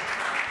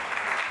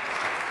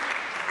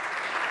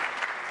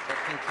 That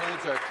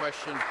concludes our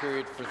question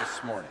period for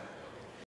this morning.